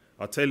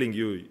are telling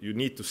you you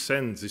need to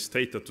send this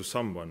data to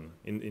someone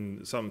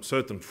in some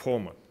certain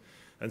format,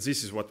 and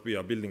this is what we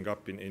are building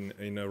up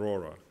in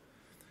Aurora.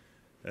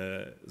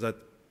 That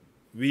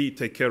we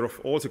take care of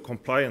all the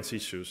compliance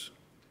issues,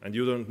 and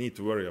you don't need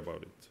to worry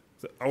about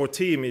it. Our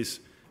team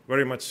is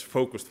very much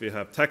focused. We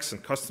have tax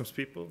and customs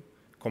people,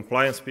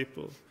 compliance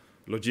people,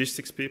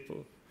 logistics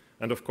people,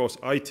 and of course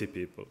IT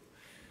people.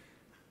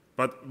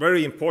 But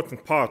very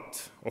important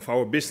part of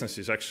our business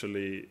is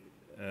actually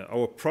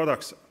our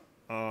products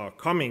are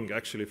coming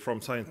actually from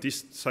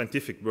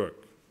scientific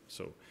work.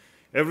 So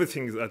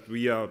everything that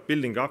we are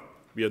building up,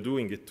 we are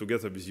doing it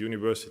together with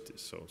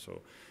universities.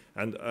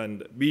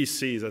 And we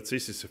see that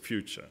this is the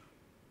future.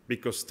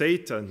 because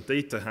data and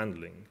data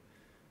handling,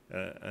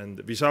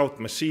 and without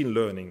machine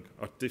learning,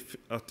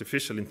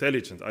 artificial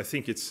intelligence, I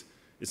think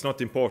it's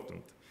not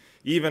important.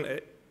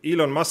 Even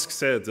Elon Musk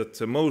said that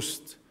the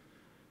most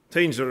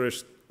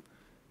dangerous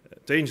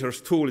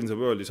tool in the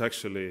world is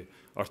actually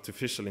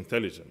artificial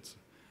intelligence.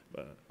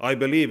 I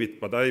believe it,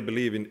 but I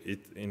believe in it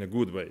in a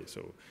good way.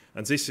 So,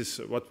 and this is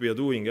what we are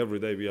doing every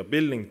day. We are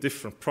building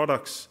different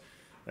products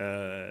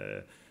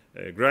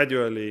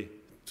gradually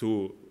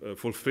to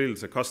fulfill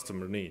the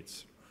customer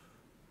needs.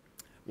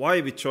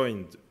 Why we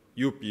joined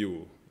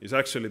UPU is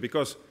actually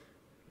because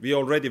we are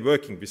already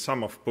working with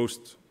some of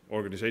Post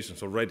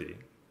organizations already.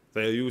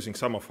 They are using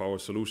some of our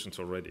solutions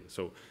already.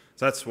 So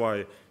that's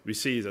why we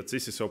see that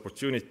this is an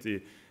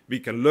opportunity. We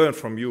can learn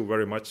from you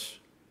very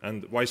much,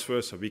 and vice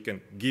versa. We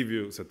can give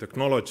you the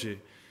technology,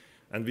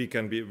 and we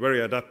can be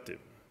very adaptive.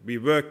 We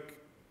work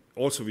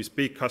also with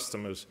big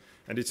customers,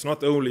 and it's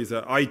not only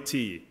the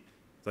IT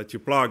that you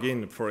plug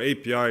in for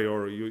API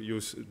or you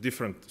use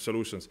different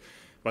solutions,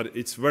 but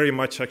it's very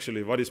much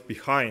actually what is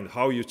behind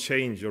how you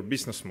change your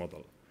business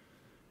model.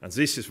 And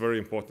this is very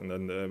important.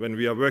 And when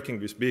we are working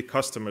with big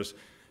customers,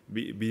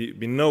 we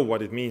know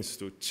what it means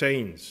to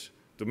change,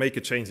 to make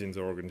a change in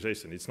the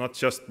organization. It's not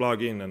just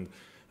plug in and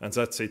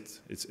that's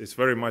it. It's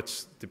very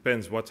much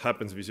depends what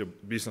happens with your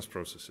business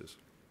processes.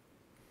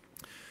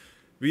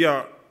 We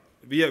are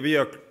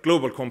a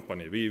global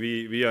company.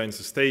 We are in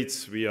the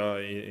States, we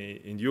are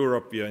in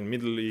Europe, we are in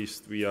Middle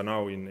East, we are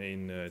now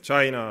in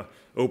China,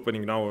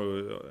 opening now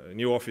a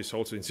new office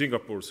also in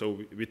Singapore. So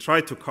we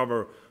try to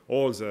cover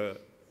all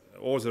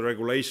the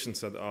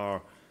regulations that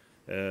are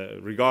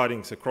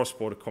regarding the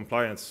cross-border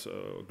compliance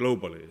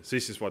globally.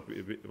 This is what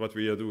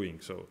we are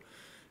doing. So,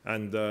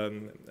 and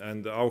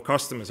our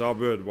customers are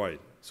worldwide.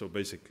 So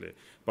basically,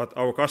 but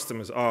our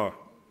customers are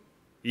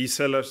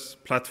e-sellers,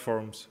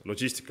 platforms,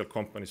 logistical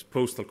companies,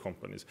 postal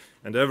companies,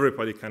 and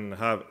everybody can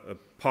have a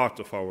part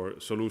of our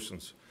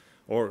solutions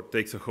or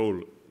take the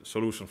whole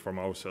solution from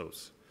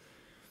ourselves.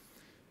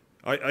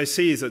 I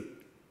see that,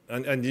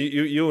 and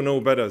you know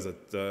better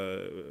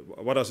that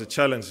what are the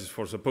challenges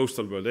for the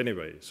postal world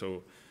anyway.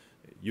 So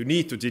you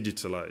need to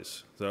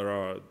digitalize. There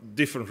are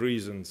different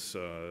reasons.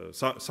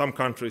 Some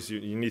countries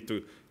you need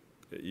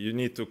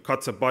to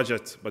cut the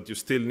budget, but you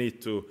still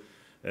need to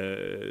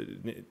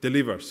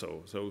deliver.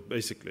 So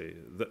basically,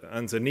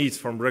 and the needs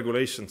from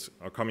regulations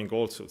are coming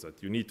also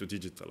that you need to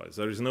digitalize.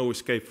 There is no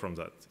escape from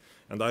that.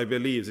 And I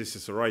believe this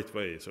is the right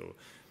way. So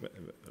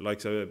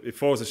like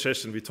before the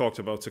session, we talked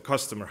about the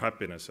customer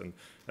happiness, and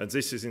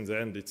this is in the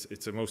end,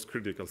 it's the most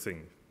critical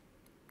thing.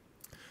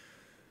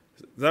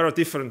 There are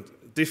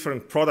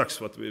different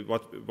products what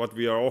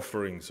we are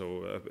offering.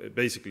 So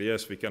basically,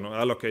 yes, we can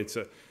allocate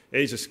the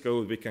ages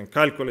code, we can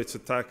calculate the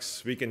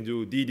tax, we can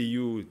do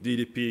DDU,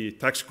 DDP,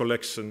 tax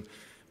collection,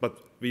 but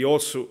we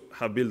also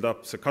have built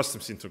up the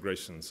customs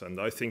integrations, and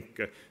I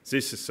think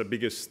this is the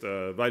biggest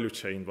value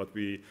chain what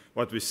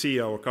we see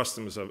our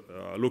customers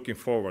are looking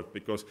forward,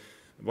 because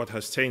what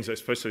has changed,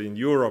 especially in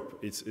Europe,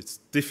 it's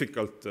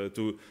difficult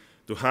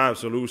to have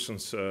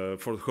solutions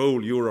for the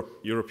whole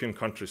European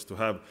countries, to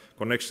have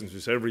connections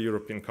with every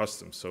European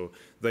customs. So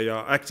they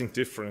are acting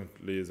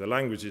differently, the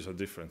languages are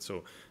different.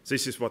 So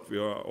this is what we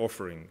are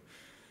offering.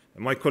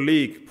 My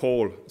colleague,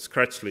 Paul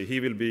Scratchley, he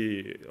will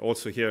be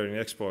also here in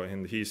Expo,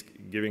 and he's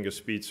giving a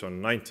speech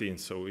on 19th.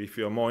 So if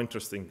you are more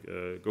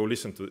interested, go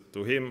listen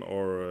to him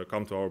or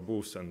come to our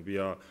booth, and we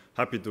are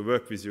happy to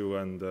work with you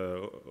and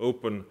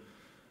open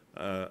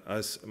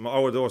as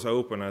our doors are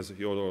open as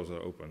your doors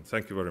are open.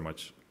 Thank you very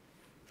much.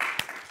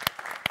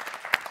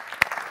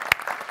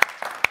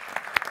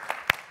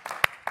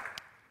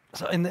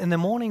 So in the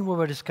morning we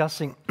were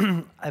discussing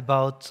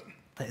about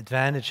the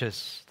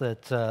advantages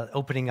that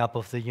opening up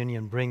of the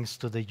union brings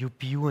to the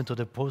UPU and to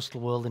the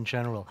postal world in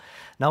general.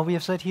 Now we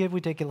have said here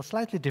we take a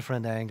slightly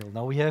different angle.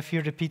 Now we have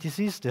here the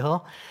PTC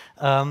still.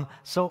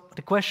 So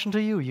the question to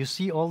you, you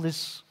see all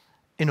this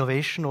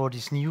innovation or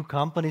these new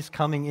companies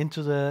coming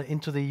into the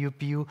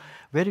UPU.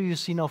 Where do you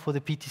see now for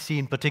the PTC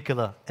in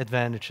particular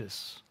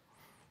advantages?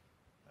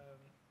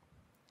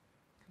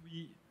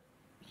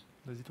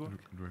 Does it work?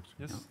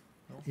 Yes? No?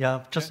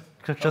 Yeah,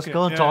 just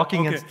go on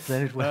talking and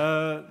then it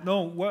will.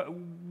 No,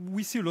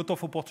 we see a lot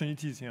of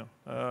opportunities here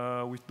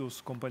with those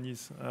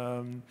companies.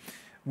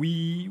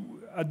 We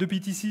at the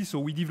PTC, so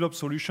we develop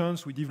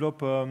solutions. We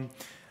develop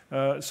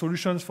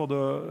solutions for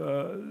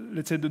the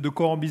let's say the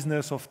core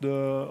business of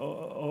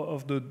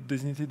the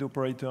designated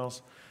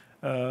operators,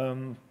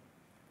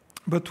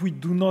 but we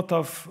do not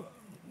have.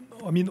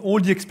 I mean, all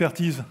the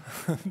expertise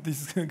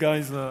these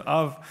guys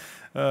have.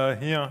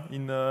 Here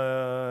in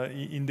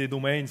their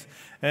domains,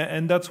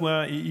 and that's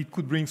where it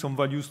could bring some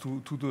values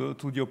to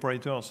the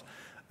operators,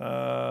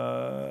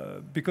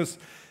 because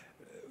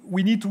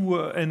we need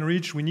to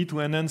enrich, we need to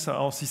enhance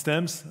our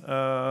systems.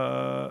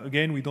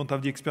 Again, we don't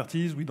have the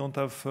expertise, we don't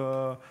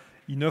have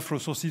enough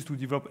resources to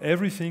develop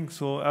everything.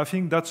 So I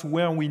think that's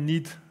where we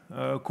need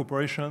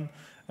cooperation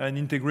and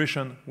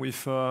integration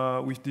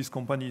with these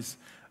companies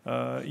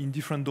in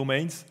different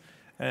domains.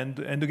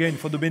 and again,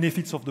 for the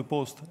benefits of the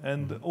post.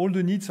 And all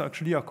the needs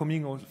actually are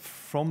coming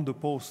from the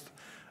post.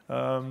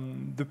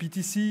 The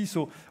PTC,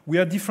 so we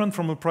are different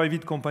from a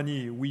private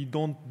company. We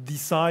don't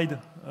decide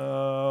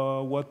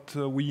what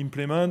we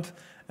implement,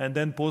 and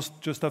then post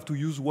just have to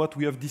use what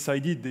we have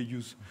decided they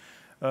use.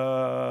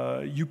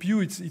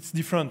 UPU, it's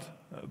different.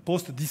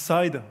 Post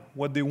decide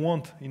what they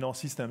want in our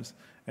systems,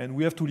 and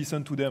we have to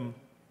listen to them.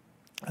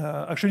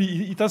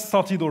 Actually, it has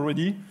started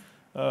already.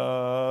 We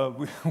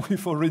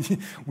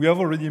have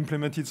already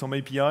implemented some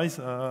APIs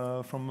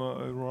from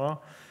Eurora,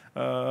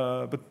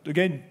 but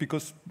again,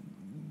 because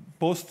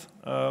Post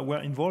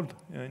were involved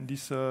in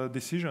this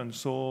decision.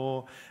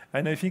 So,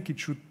 and I think it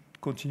should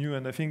continue.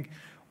 And I think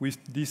with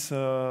this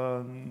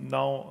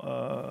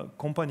now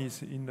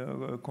companies in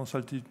the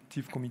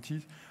consultative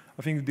committees,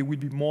 I think there will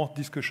be more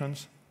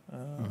discussions,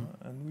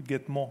 and we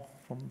get more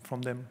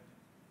from them.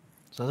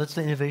 So that's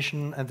the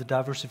innovation and the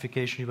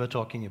diversification you were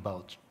talking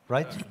about,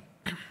 right?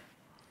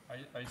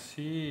 I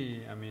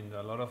see, I mean,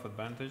 a lot of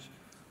advantage.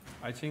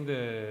 I think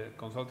the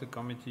consultative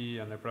committee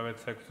and the private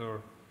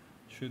sector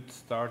should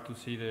start to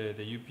see the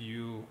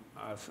UPU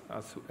as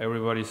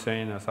everybody's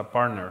saying, as a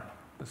partner,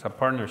 as a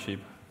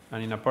partnership.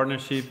 And in a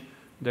partnership,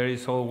 there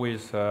is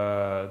always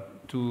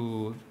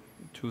two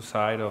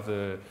sides of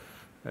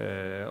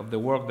the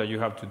work that you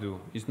have to do.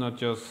 It's not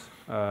just,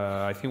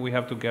 I think we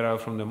have to get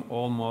out from the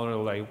old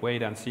model, like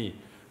wait and see.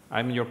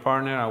 I'm your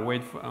partner,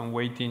 I'm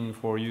waiting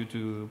for you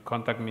to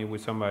contact me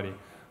with somebody.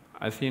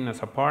 I think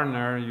as a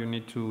partner, you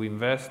need to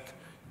invest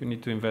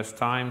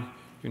time,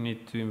 you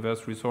need to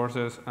invest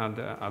resources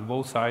at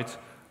both sides,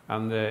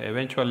 and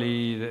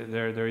eventually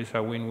there is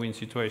a win-win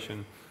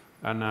situation.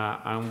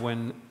 And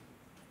when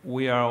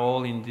we are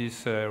all in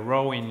this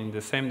rowing in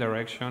the same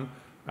direction,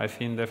 I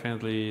think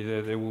definitely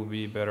there will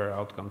be better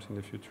outcomes in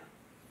the future.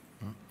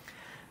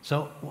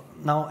 So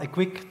now a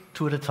quick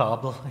tour de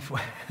table,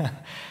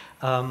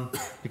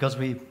 because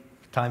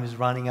time is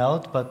running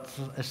out, but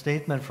a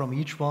statement from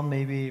each one,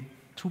 maybe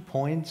 2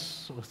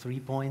 points or 3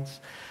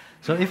 points.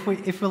 So if we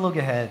look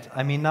ahead,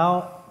 I mean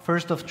now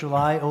 1st of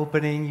July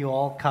opening, you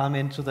all come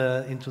into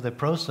the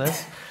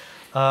process.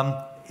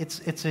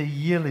 It's a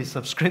yearly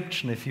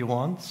subscription if you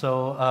want.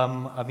 So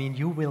I mean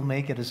you will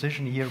make a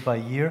decision year by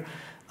year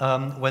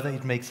whether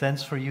it makes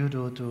sense for you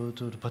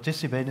to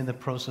participate in the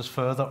process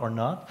further or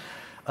not.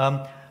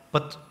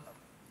 But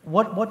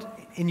what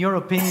in your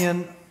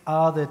opinion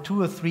are the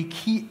 2 or 3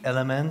 key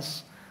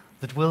elements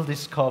that will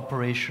this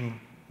cooperation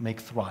make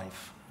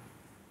thrive?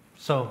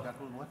 So That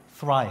will what?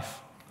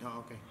 thrive. Oh,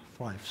 okay.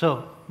 Thrive.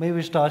 So maybe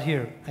we start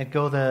here and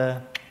go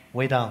the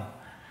way down.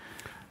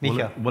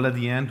 Micha. Well, at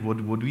the end,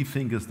 what we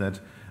think is that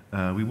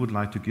we would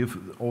like to give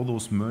all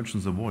those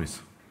merchants a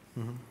voice,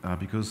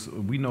 because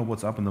we know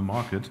what's up in the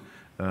market,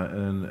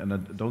 and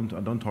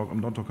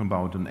I'm not talking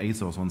about an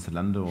ASOS on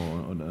Zalando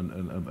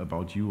or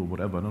about you or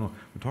whatever. No,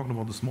 we're talking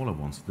about the smaller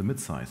ones, the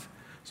mid-size.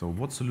 So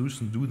what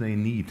solutions do they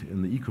need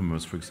in the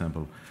e-commerce, for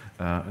example?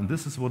 And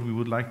this is what we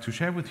would like to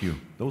share with you,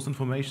 those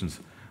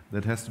informations.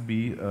 That has to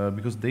be,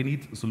 because they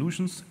need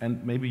solutions,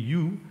 and maybe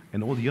you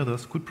and all the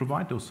others could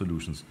provide those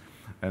solutions.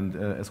 And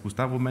as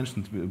Gustavo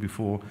mentioned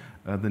before,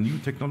 the new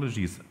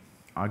technologies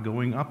are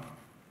going up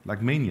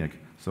like maniac,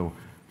 so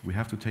we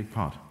have to take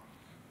part.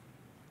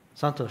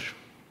 Santosh.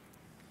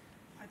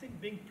 I think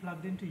being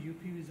plugged into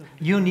UPU is a...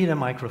 You need a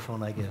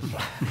microphone, I guess.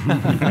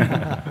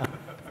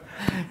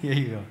 Here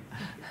you go.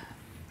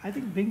 I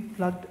think being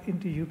plugged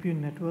into UPU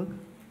network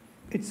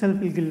itself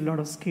will give a lot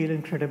of scale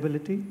and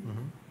credibility.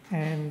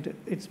 And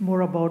it's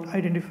more about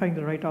identifying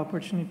the right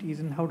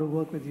opportunities and how to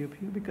work with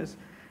UPU, because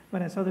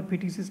when I saw the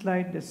PTC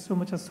slide, there's so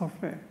much of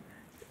software.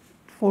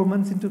 4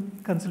 months into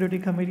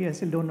consultative committee, I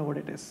still don't know what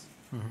it is.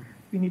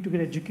 We need to get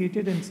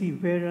educated and see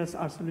where does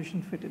our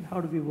solution fit in, how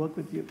do we work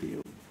with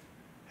UPU.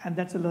 And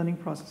that's a learning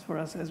process for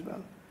us as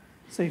well.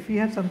 So if we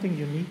have something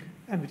unique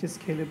and which is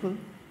scalable,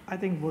 I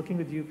think working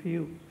with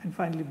UPU and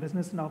finally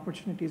business and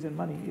opportunities and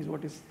money is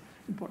what is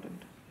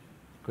important.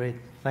 Great,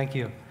 thank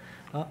you.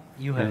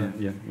 You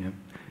have yeah.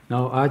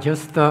 Now,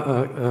 just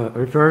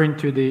referring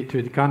to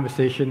the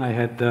conversation I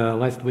had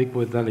last week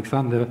with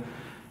Alexander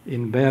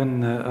in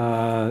Bern,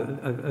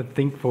 I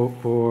think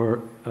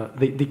for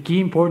the key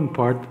important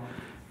part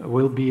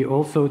will be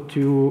also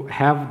to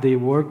have the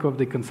work of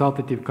the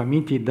consultative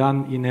committee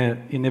done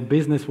in a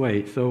business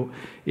way. So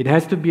it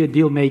has to be a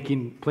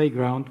deal-making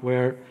playground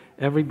where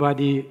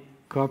everybody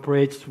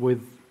cooperates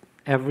with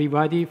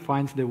everybody,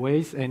 finds the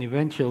ways, and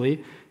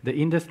eventually the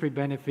industry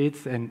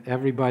benefits and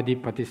everybody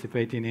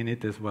participating in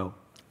it as well.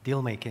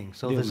 Deal making,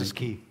 so this is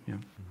key. Yeah.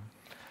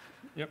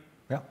 Yep.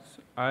 Yeah.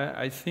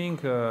 I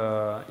think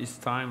it's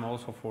time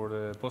also for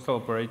the postal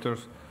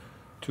operators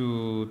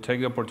to take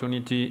the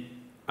opportunity,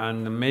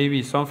 and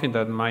maybe something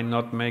that might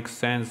not make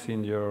sense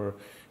in your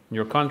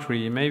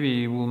country,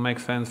 maybe it will make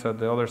sense at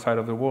the other side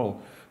of the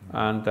world.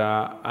 And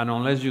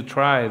unless you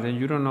try, then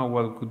you don't know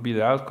what could be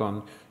the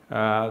outcome.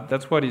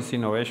 That's what is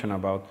innovation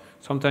about.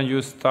 Sometimes you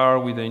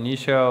start with the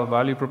initial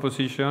value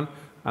proposition,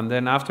 and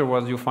then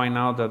afterwards you find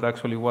out that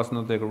actually was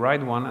not the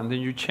right one, and then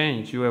you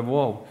change, you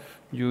evolve.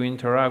 you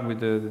interact with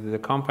the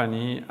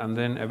company, and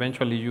then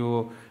eventually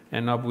you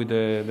end up with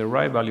the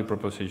right value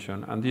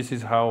proposition. And this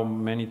is how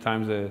many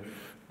times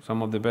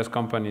some of the best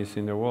companies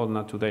in the world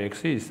not today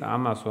exist.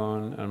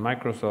 Amazon and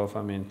Microsoft,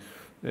 I mean,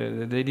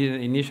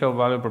 the initial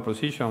value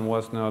proposition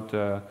was not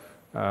to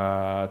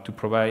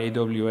provide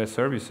AWS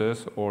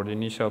services, or the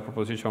initial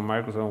proposition of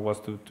Microsoft was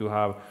to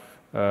have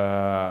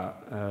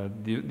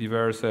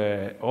diverse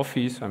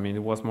office. I mean,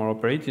 it was more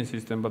operating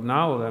system, but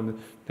now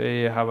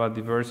they have a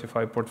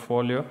diversified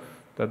portfolio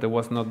that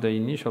was not the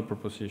initial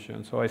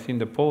proposition. So I think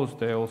the Post,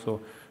 they also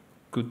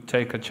could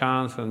take a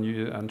chance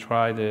and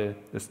try the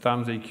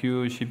Stampsdaq,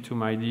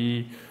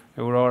 Ship2MyD,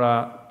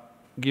 Eurora,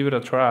 give it a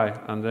try,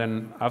 and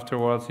then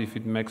afterwards, if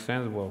it makes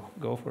sense, well,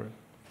 go for it.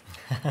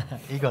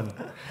 Egon.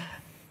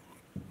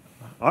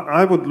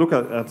 I would look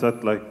at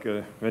that like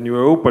when you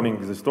are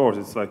opening the stores,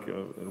 it's like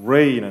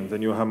rain, and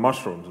then you have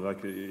mushrooms.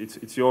 Like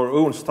it's your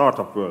own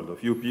startup world of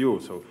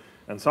UPU. So,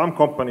 and some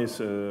companies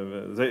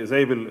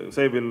they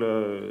will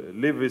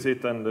live with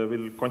it and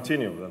will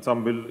continue, and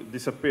some will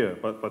disappear.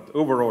 But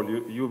overall,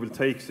 you will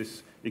take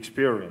this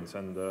experience,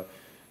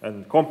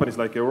 and companies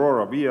like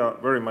Eurora, we are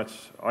very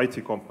much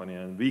IT company,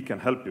 and we can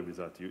help you with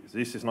that.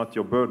 This is not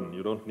your burden.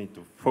 You don't need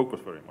to focus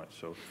very much.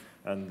 So,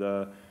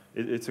 and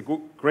it's a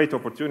great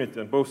opportunity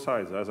on both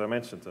sides, as I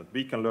mentioned, that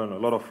we can learn a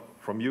lot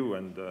from you,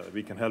 and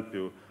we can help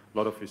you a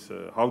lot of this,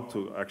 how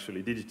to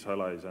actually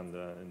digitalize and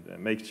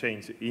make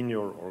change in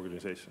your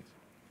organizations.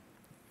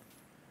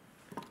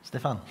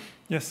 Stefan.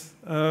 Yes.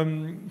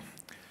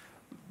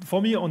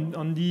 For me,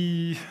 on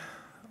the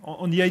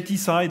IT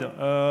side,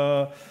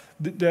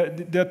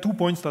 there are 2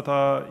 points that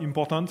are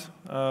important.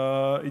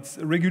 It's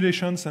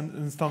regulations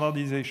and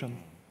standardization.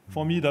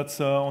 For me, that's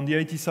on the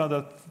IT side,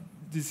 that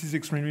this is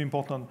extremely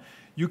important.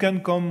 You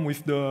can come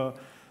with the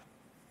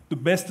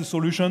best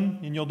solution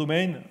in your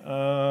domain.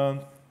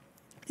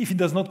 If it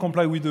does not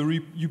comply with the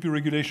UP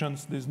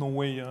regulations, there's no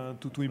way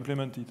to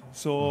implement it.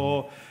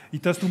 So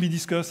it has to be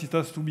discussed, it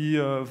has to be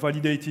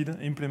validated,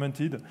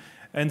 implemented.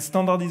 And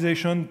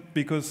standardization,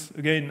 because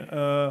again,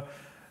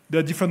 there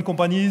are different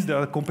companies, there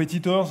are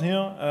competitors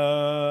here.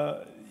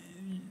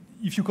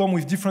 If you come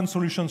with different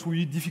solutions, it will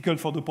be difficult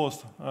for the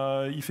Post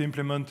if they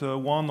implement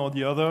one or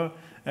the other,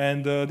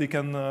 and they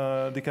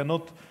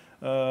cannot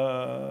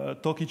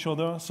talk each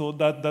other, so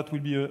that will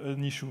be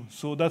an issue.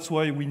 So that's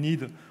why we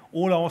need,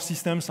 all our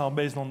systems are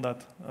based on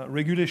that,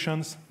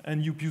 regulations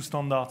and UPU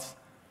standards.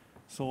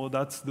 So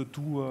that's the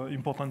 2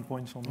 important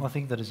points on that. I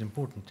think that is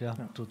important, yeah.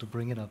 To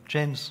bring it up.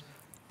 James?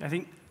 I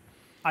think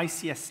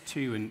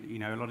ICS2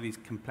 and a lot of these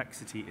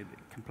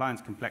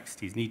compliance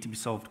complexities need to be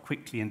solved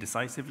quickly and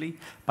decisively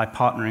by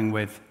partnering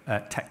with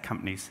tech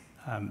companies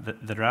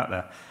that are out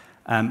there.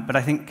 But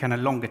I think kind of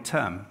longer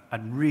term,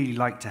 I'd really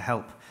like to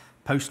help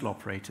postal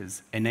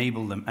operators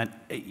enable them and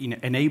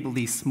enable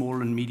these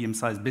small and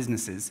medium-sized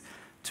businesses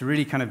to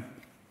really kind of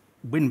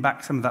win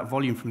back some of that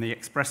volume from the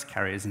express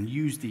carriers and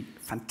use the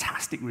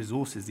fantastic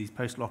resources these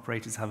postal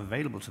operators have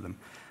available to them.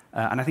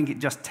 And I think it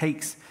just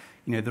takes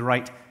the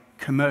right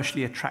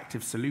commercially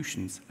attractive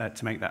solutions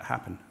to make that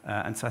happen.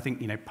 And so I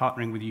think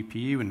partnering with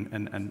UPU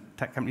and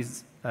tech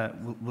companies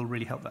will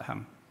really help that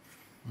happen.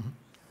 Mm-hmm.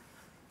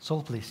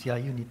 Sol, please. Yeah,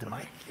 you need the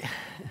mic.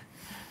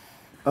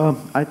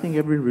 I think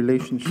every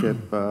relationship,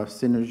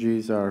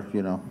 synergies are,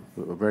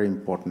 a very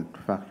important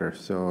factor.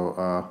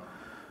 So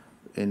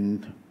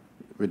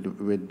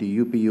with the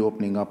UPU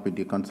opening up with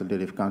the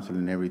consultative council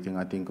and everything,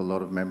 I think a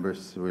lot of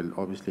members will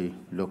obviously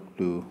look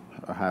to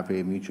have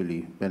a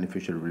mutually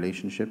beneficial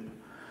relationship.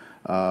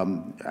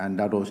 And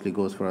that obviously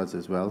goes for us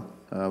as well.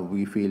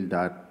 We feel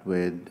that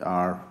with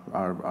our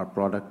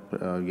product,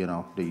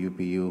 the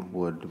UPU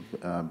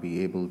would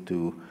be able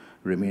to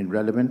remain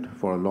relevant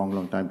for a long,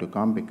 long time to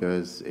come,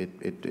 because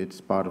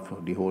it's part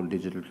of the whole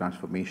digital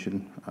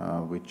transformation,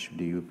 which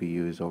the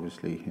UPU is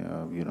obviously,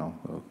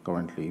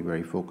 currently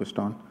very focused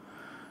on.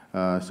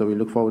 So we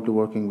look forward to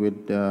working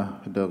with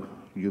the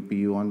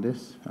UPU on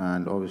this,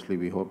 and obviously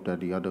we hope that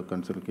the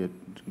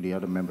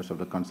other members of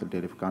the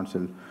consultative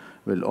council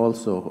will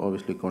also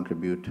obviously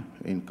contribute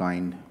in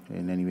kind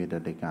in any way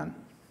that they can.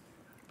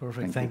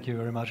 Perfect, thank you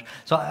very much.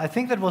 So I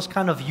think that was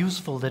kind of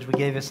useful that we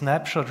gave a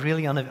snapshot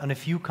really on a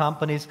few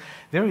companies,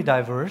 very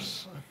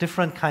diverse,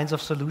 different kinds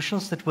of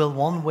solutions that will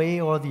one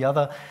way or the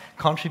other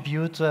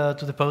contribute to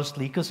the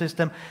postal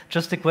ecosystem.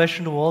 Just a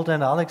question to Walter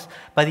and Alex,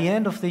 by the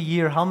end of the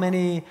year, how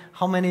many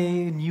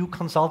new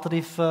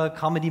consultative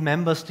committee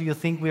members do you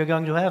think we are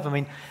going to have? I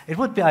mean, it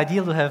would be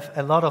ideal to have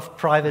a lot of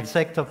private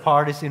sector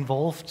parties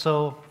involved,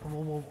 so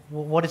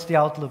what is the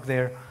outlook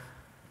there?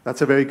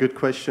 That's a very good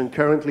question.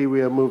 Currently, we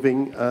are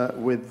moving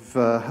with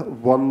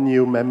 1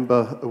 new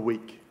member a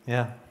week.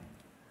 Yeah.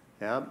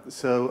 Yeah.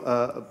 So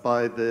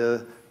by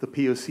the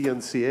POC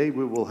and CA,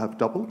 we will have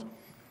doubled.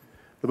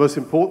 The most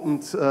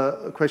important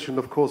question,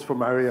 of course, for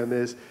Marianne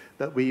is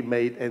that we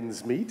made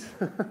ends meet.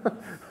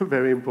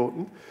 Very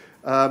important.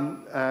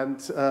 And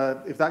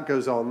if that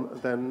goes on,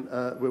 then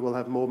we will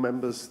have more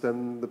members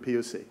than the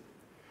POC. Okay.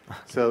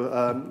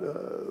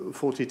 So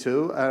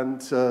 42,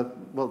 and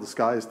well, the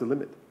sky is the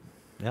limit.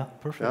 Yeah,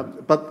 perfect. Yeah,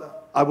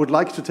 but I would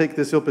like to take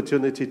this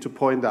opportunity to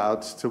point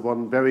out to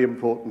one very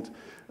important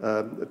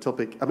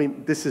topic. I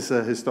mean, this is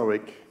a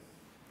historic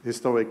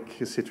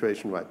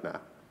situation right now.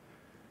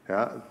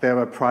 Yeah? There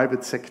are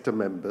private sector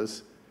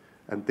members,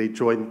 and they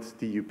joined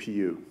the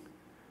UPU.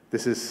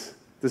 This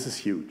is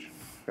huge.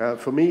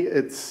 For me,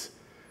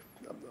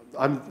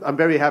 I'm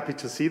very happy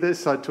to see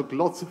this. I took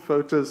lots of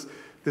photos.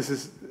 This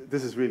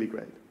is really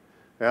great.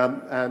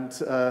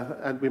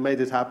 And we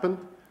made it happen.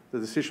 The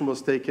decision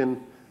was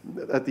taken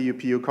at the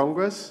UPU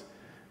Congress.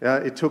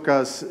 It took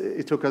us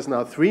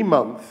now 3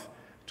 months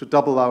to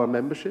double our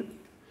membership.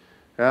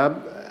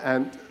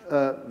 And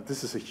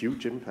this is a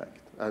huge impact.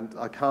 And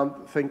I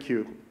can't thank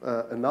you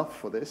enough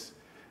for this,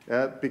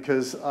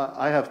 because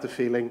I have the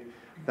feeling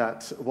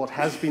that what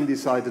has been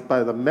decided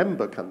by the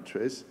member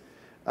countries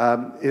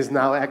is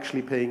now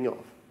actually paying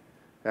off.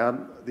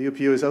 The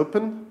UPU is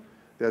open.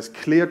 There's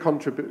clear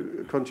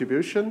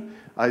contribution.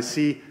 I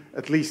see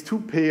at least 2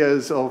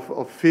 pairs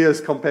of fierce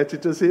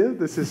competitors here.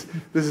 This is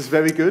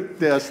very good.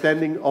 They are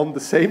standing on the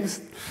same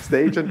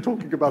stage and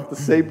talking about the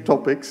same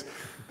topics.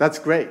 That's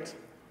great.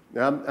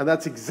 And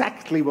that's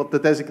exactly what the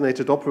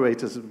designated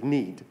operators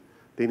need.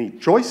 They need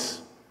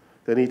choice,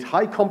 they need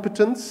high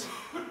competence,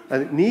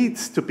 and it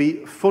needs to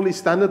be fully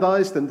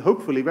standardized and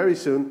hopefully very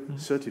soon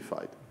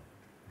certified.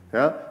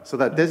 So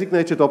that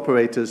designated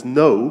operators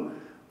know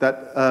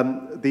that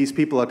these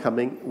people are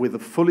coming with a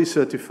fully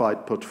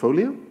certified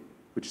portfolio,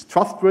 which is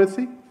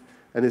trustworthy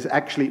and is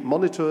actually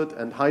monitored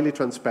and highly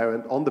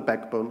transparent on the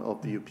backbone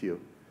of the UPU.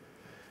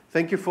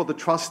 Thank you for the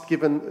trust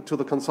given to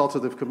the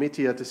consultative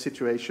committee at a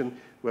situation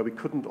where we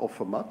couldn't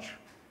offer much.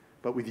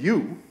 But with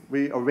you,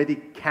 we already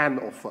can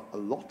offer a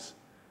lot.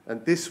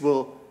 And this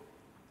will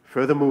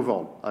further move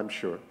on, I'm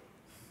sure.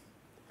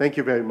 Thank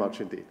you very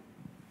much indeed.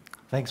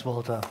 Thanks,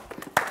 Walter.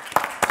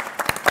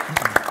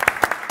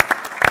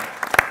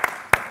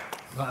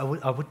 I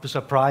would be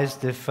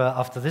surprised if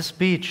after this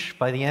speech,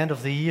 by the end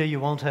of the year, you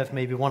won't have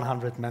maybe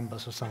 100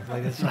 members or something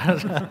like this.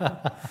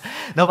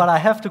 No, but I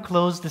have to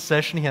close this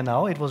session here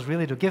now. It was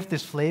really to give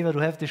this flavor, to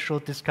have this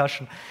short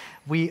discussion.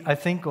 I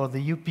think, or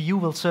the UPU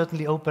will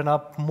certainly open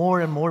up more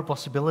and more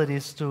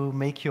possibilities to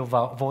make your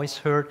voice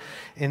heard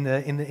in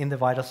the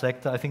wider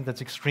sector. I think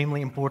that's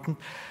extremely important.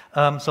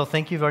 So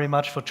thank you very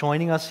much for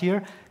joining us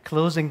here,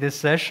 closing this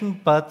session.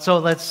 So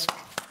let's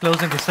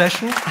closing the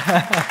session.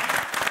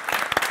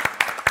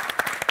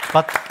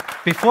 But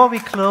before we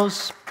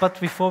close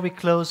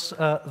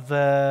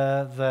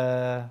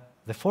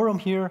the forum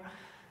here,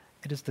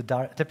 it is the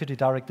Deputy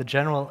Director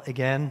General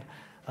again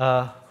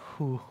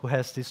who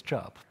has this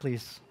job.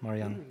 Please,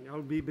 Marianne.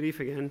 I'll be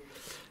brief again.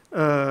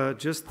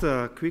 Just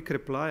a quick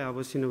reply. I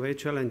was in a way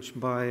challenged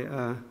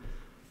by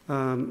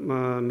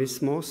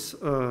Ms. Moss,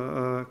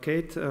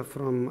 Kate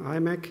from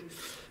IMEC,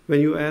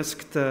 when you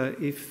asked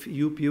if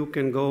UPU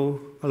can go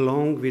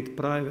along with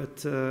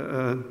private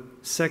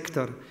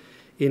sector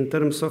in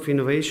terms of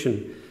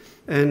innovation.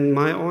 And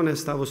I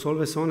was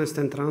always honest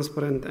and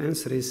transparent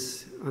answer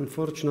is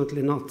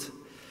unfortunately not.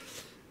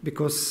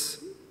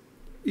 Because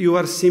you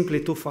are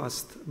simply too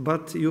fast.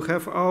 But you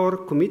have our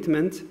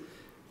commitment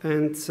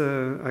and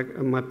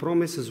my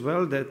promise as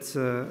well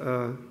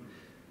that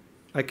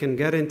I can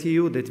guarantee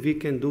you that we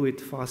can do it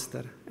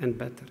faster and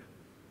better.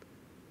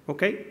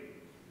 Okay?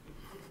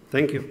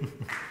 Thank you.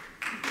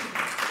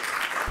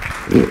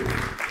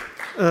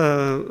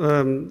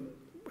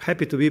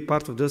 Happy to be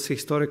part of this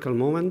historical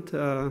moment.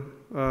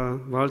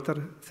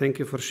 Walter, thank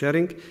you for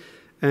sharing.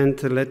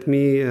 And let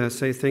me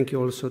say thank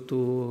you also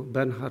to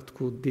Bernhard,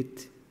 who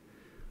did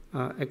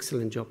an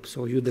excellent job.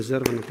 So you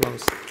deserve an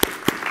applause.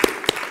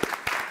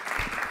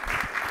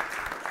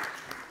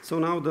 So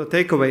now the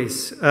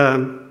takeaways.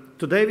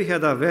 Today we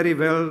had a very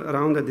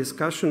well-rounded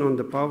discussion on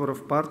the power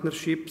of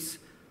partnerships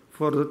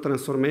for the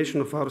transformation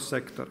of our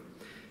sector.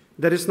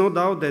 There is no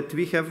doubt that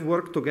we have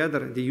worked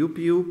together, the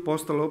UPU,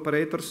 postal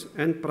operators,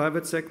 and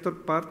private sector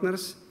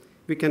partners.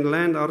 We can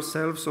land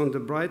ourselves on the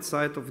bright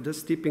side of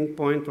this tipping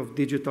point of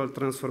digital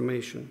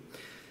transformation.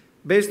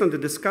 Based on the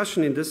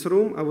discussion in this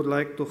room, I would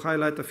like to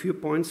highlight a few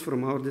points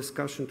from our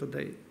discussion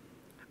today.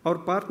 Our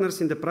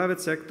partners in the private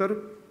sector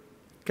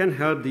can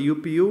help the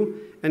UPU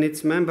and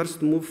its members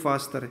to move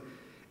faster,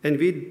 and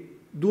we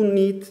do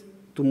need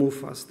to move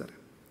faster.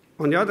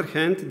 On the other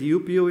hand, the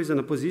UPU is in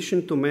a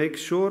position to make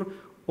sure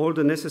all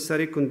the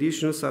necessary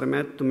conditions are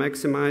met to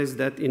maximize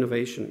that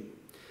innovation.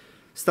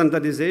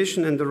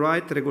 Standardization and the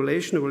right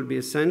regulation will be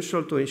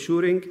essential to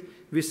ensuring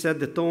we set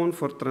the tone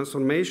for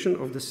transformation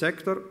of the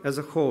sector as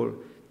a whole.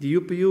 The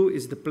UPU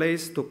is the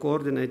place to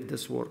coordinate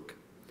this work.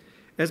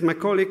 As my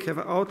colleague have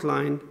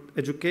outlined,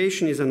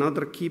 education is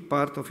another key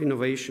part of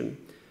innovation.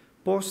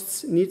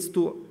 Posts needs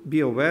to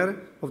be aware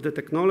of the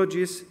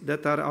technologies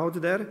that are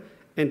out there,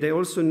 and they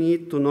also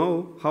need to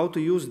know how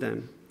to use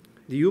them.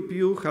 The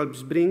UPU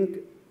helps bring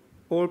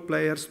all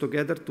players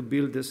together to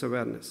build this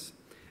awareness.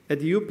 At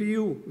the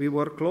UPU, we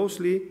work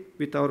closely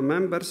with our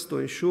members to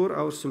ensure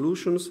our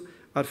solutions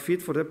are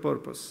fit for their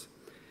purpose.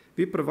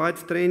 We provide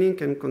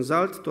training and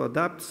consult to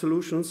adapt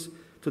solutions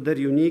to their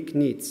unique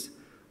needs.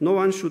 No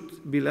one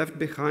should be left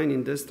behind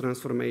in this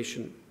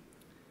transformation.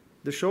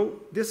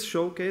 This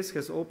showcase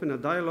has opened a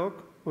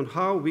dialogue on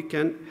how we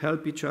can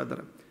help each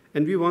other,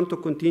 and we want to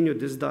continue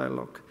this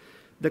dialogue.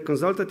 The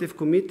consultative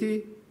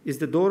committee is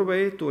the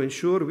doorway to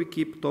ensure we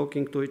keep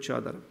talking to each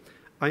other.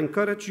 I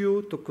encourage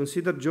you to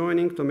consider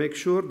joining to make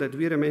sure that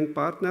we remain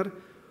partner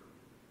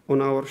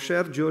on our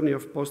shared journey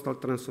of postal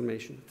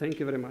transformation. Thank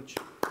you very much.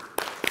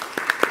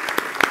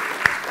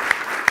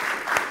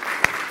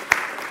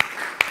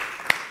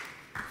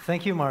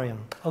 Thank you, Marian.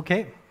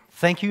 Okay.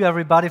 Thank you,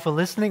 everybody, for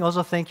listening.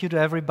 Also, thank you to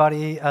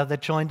everybody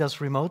that joined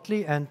us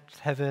remotely, and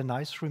have a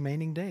nice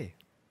remaining day.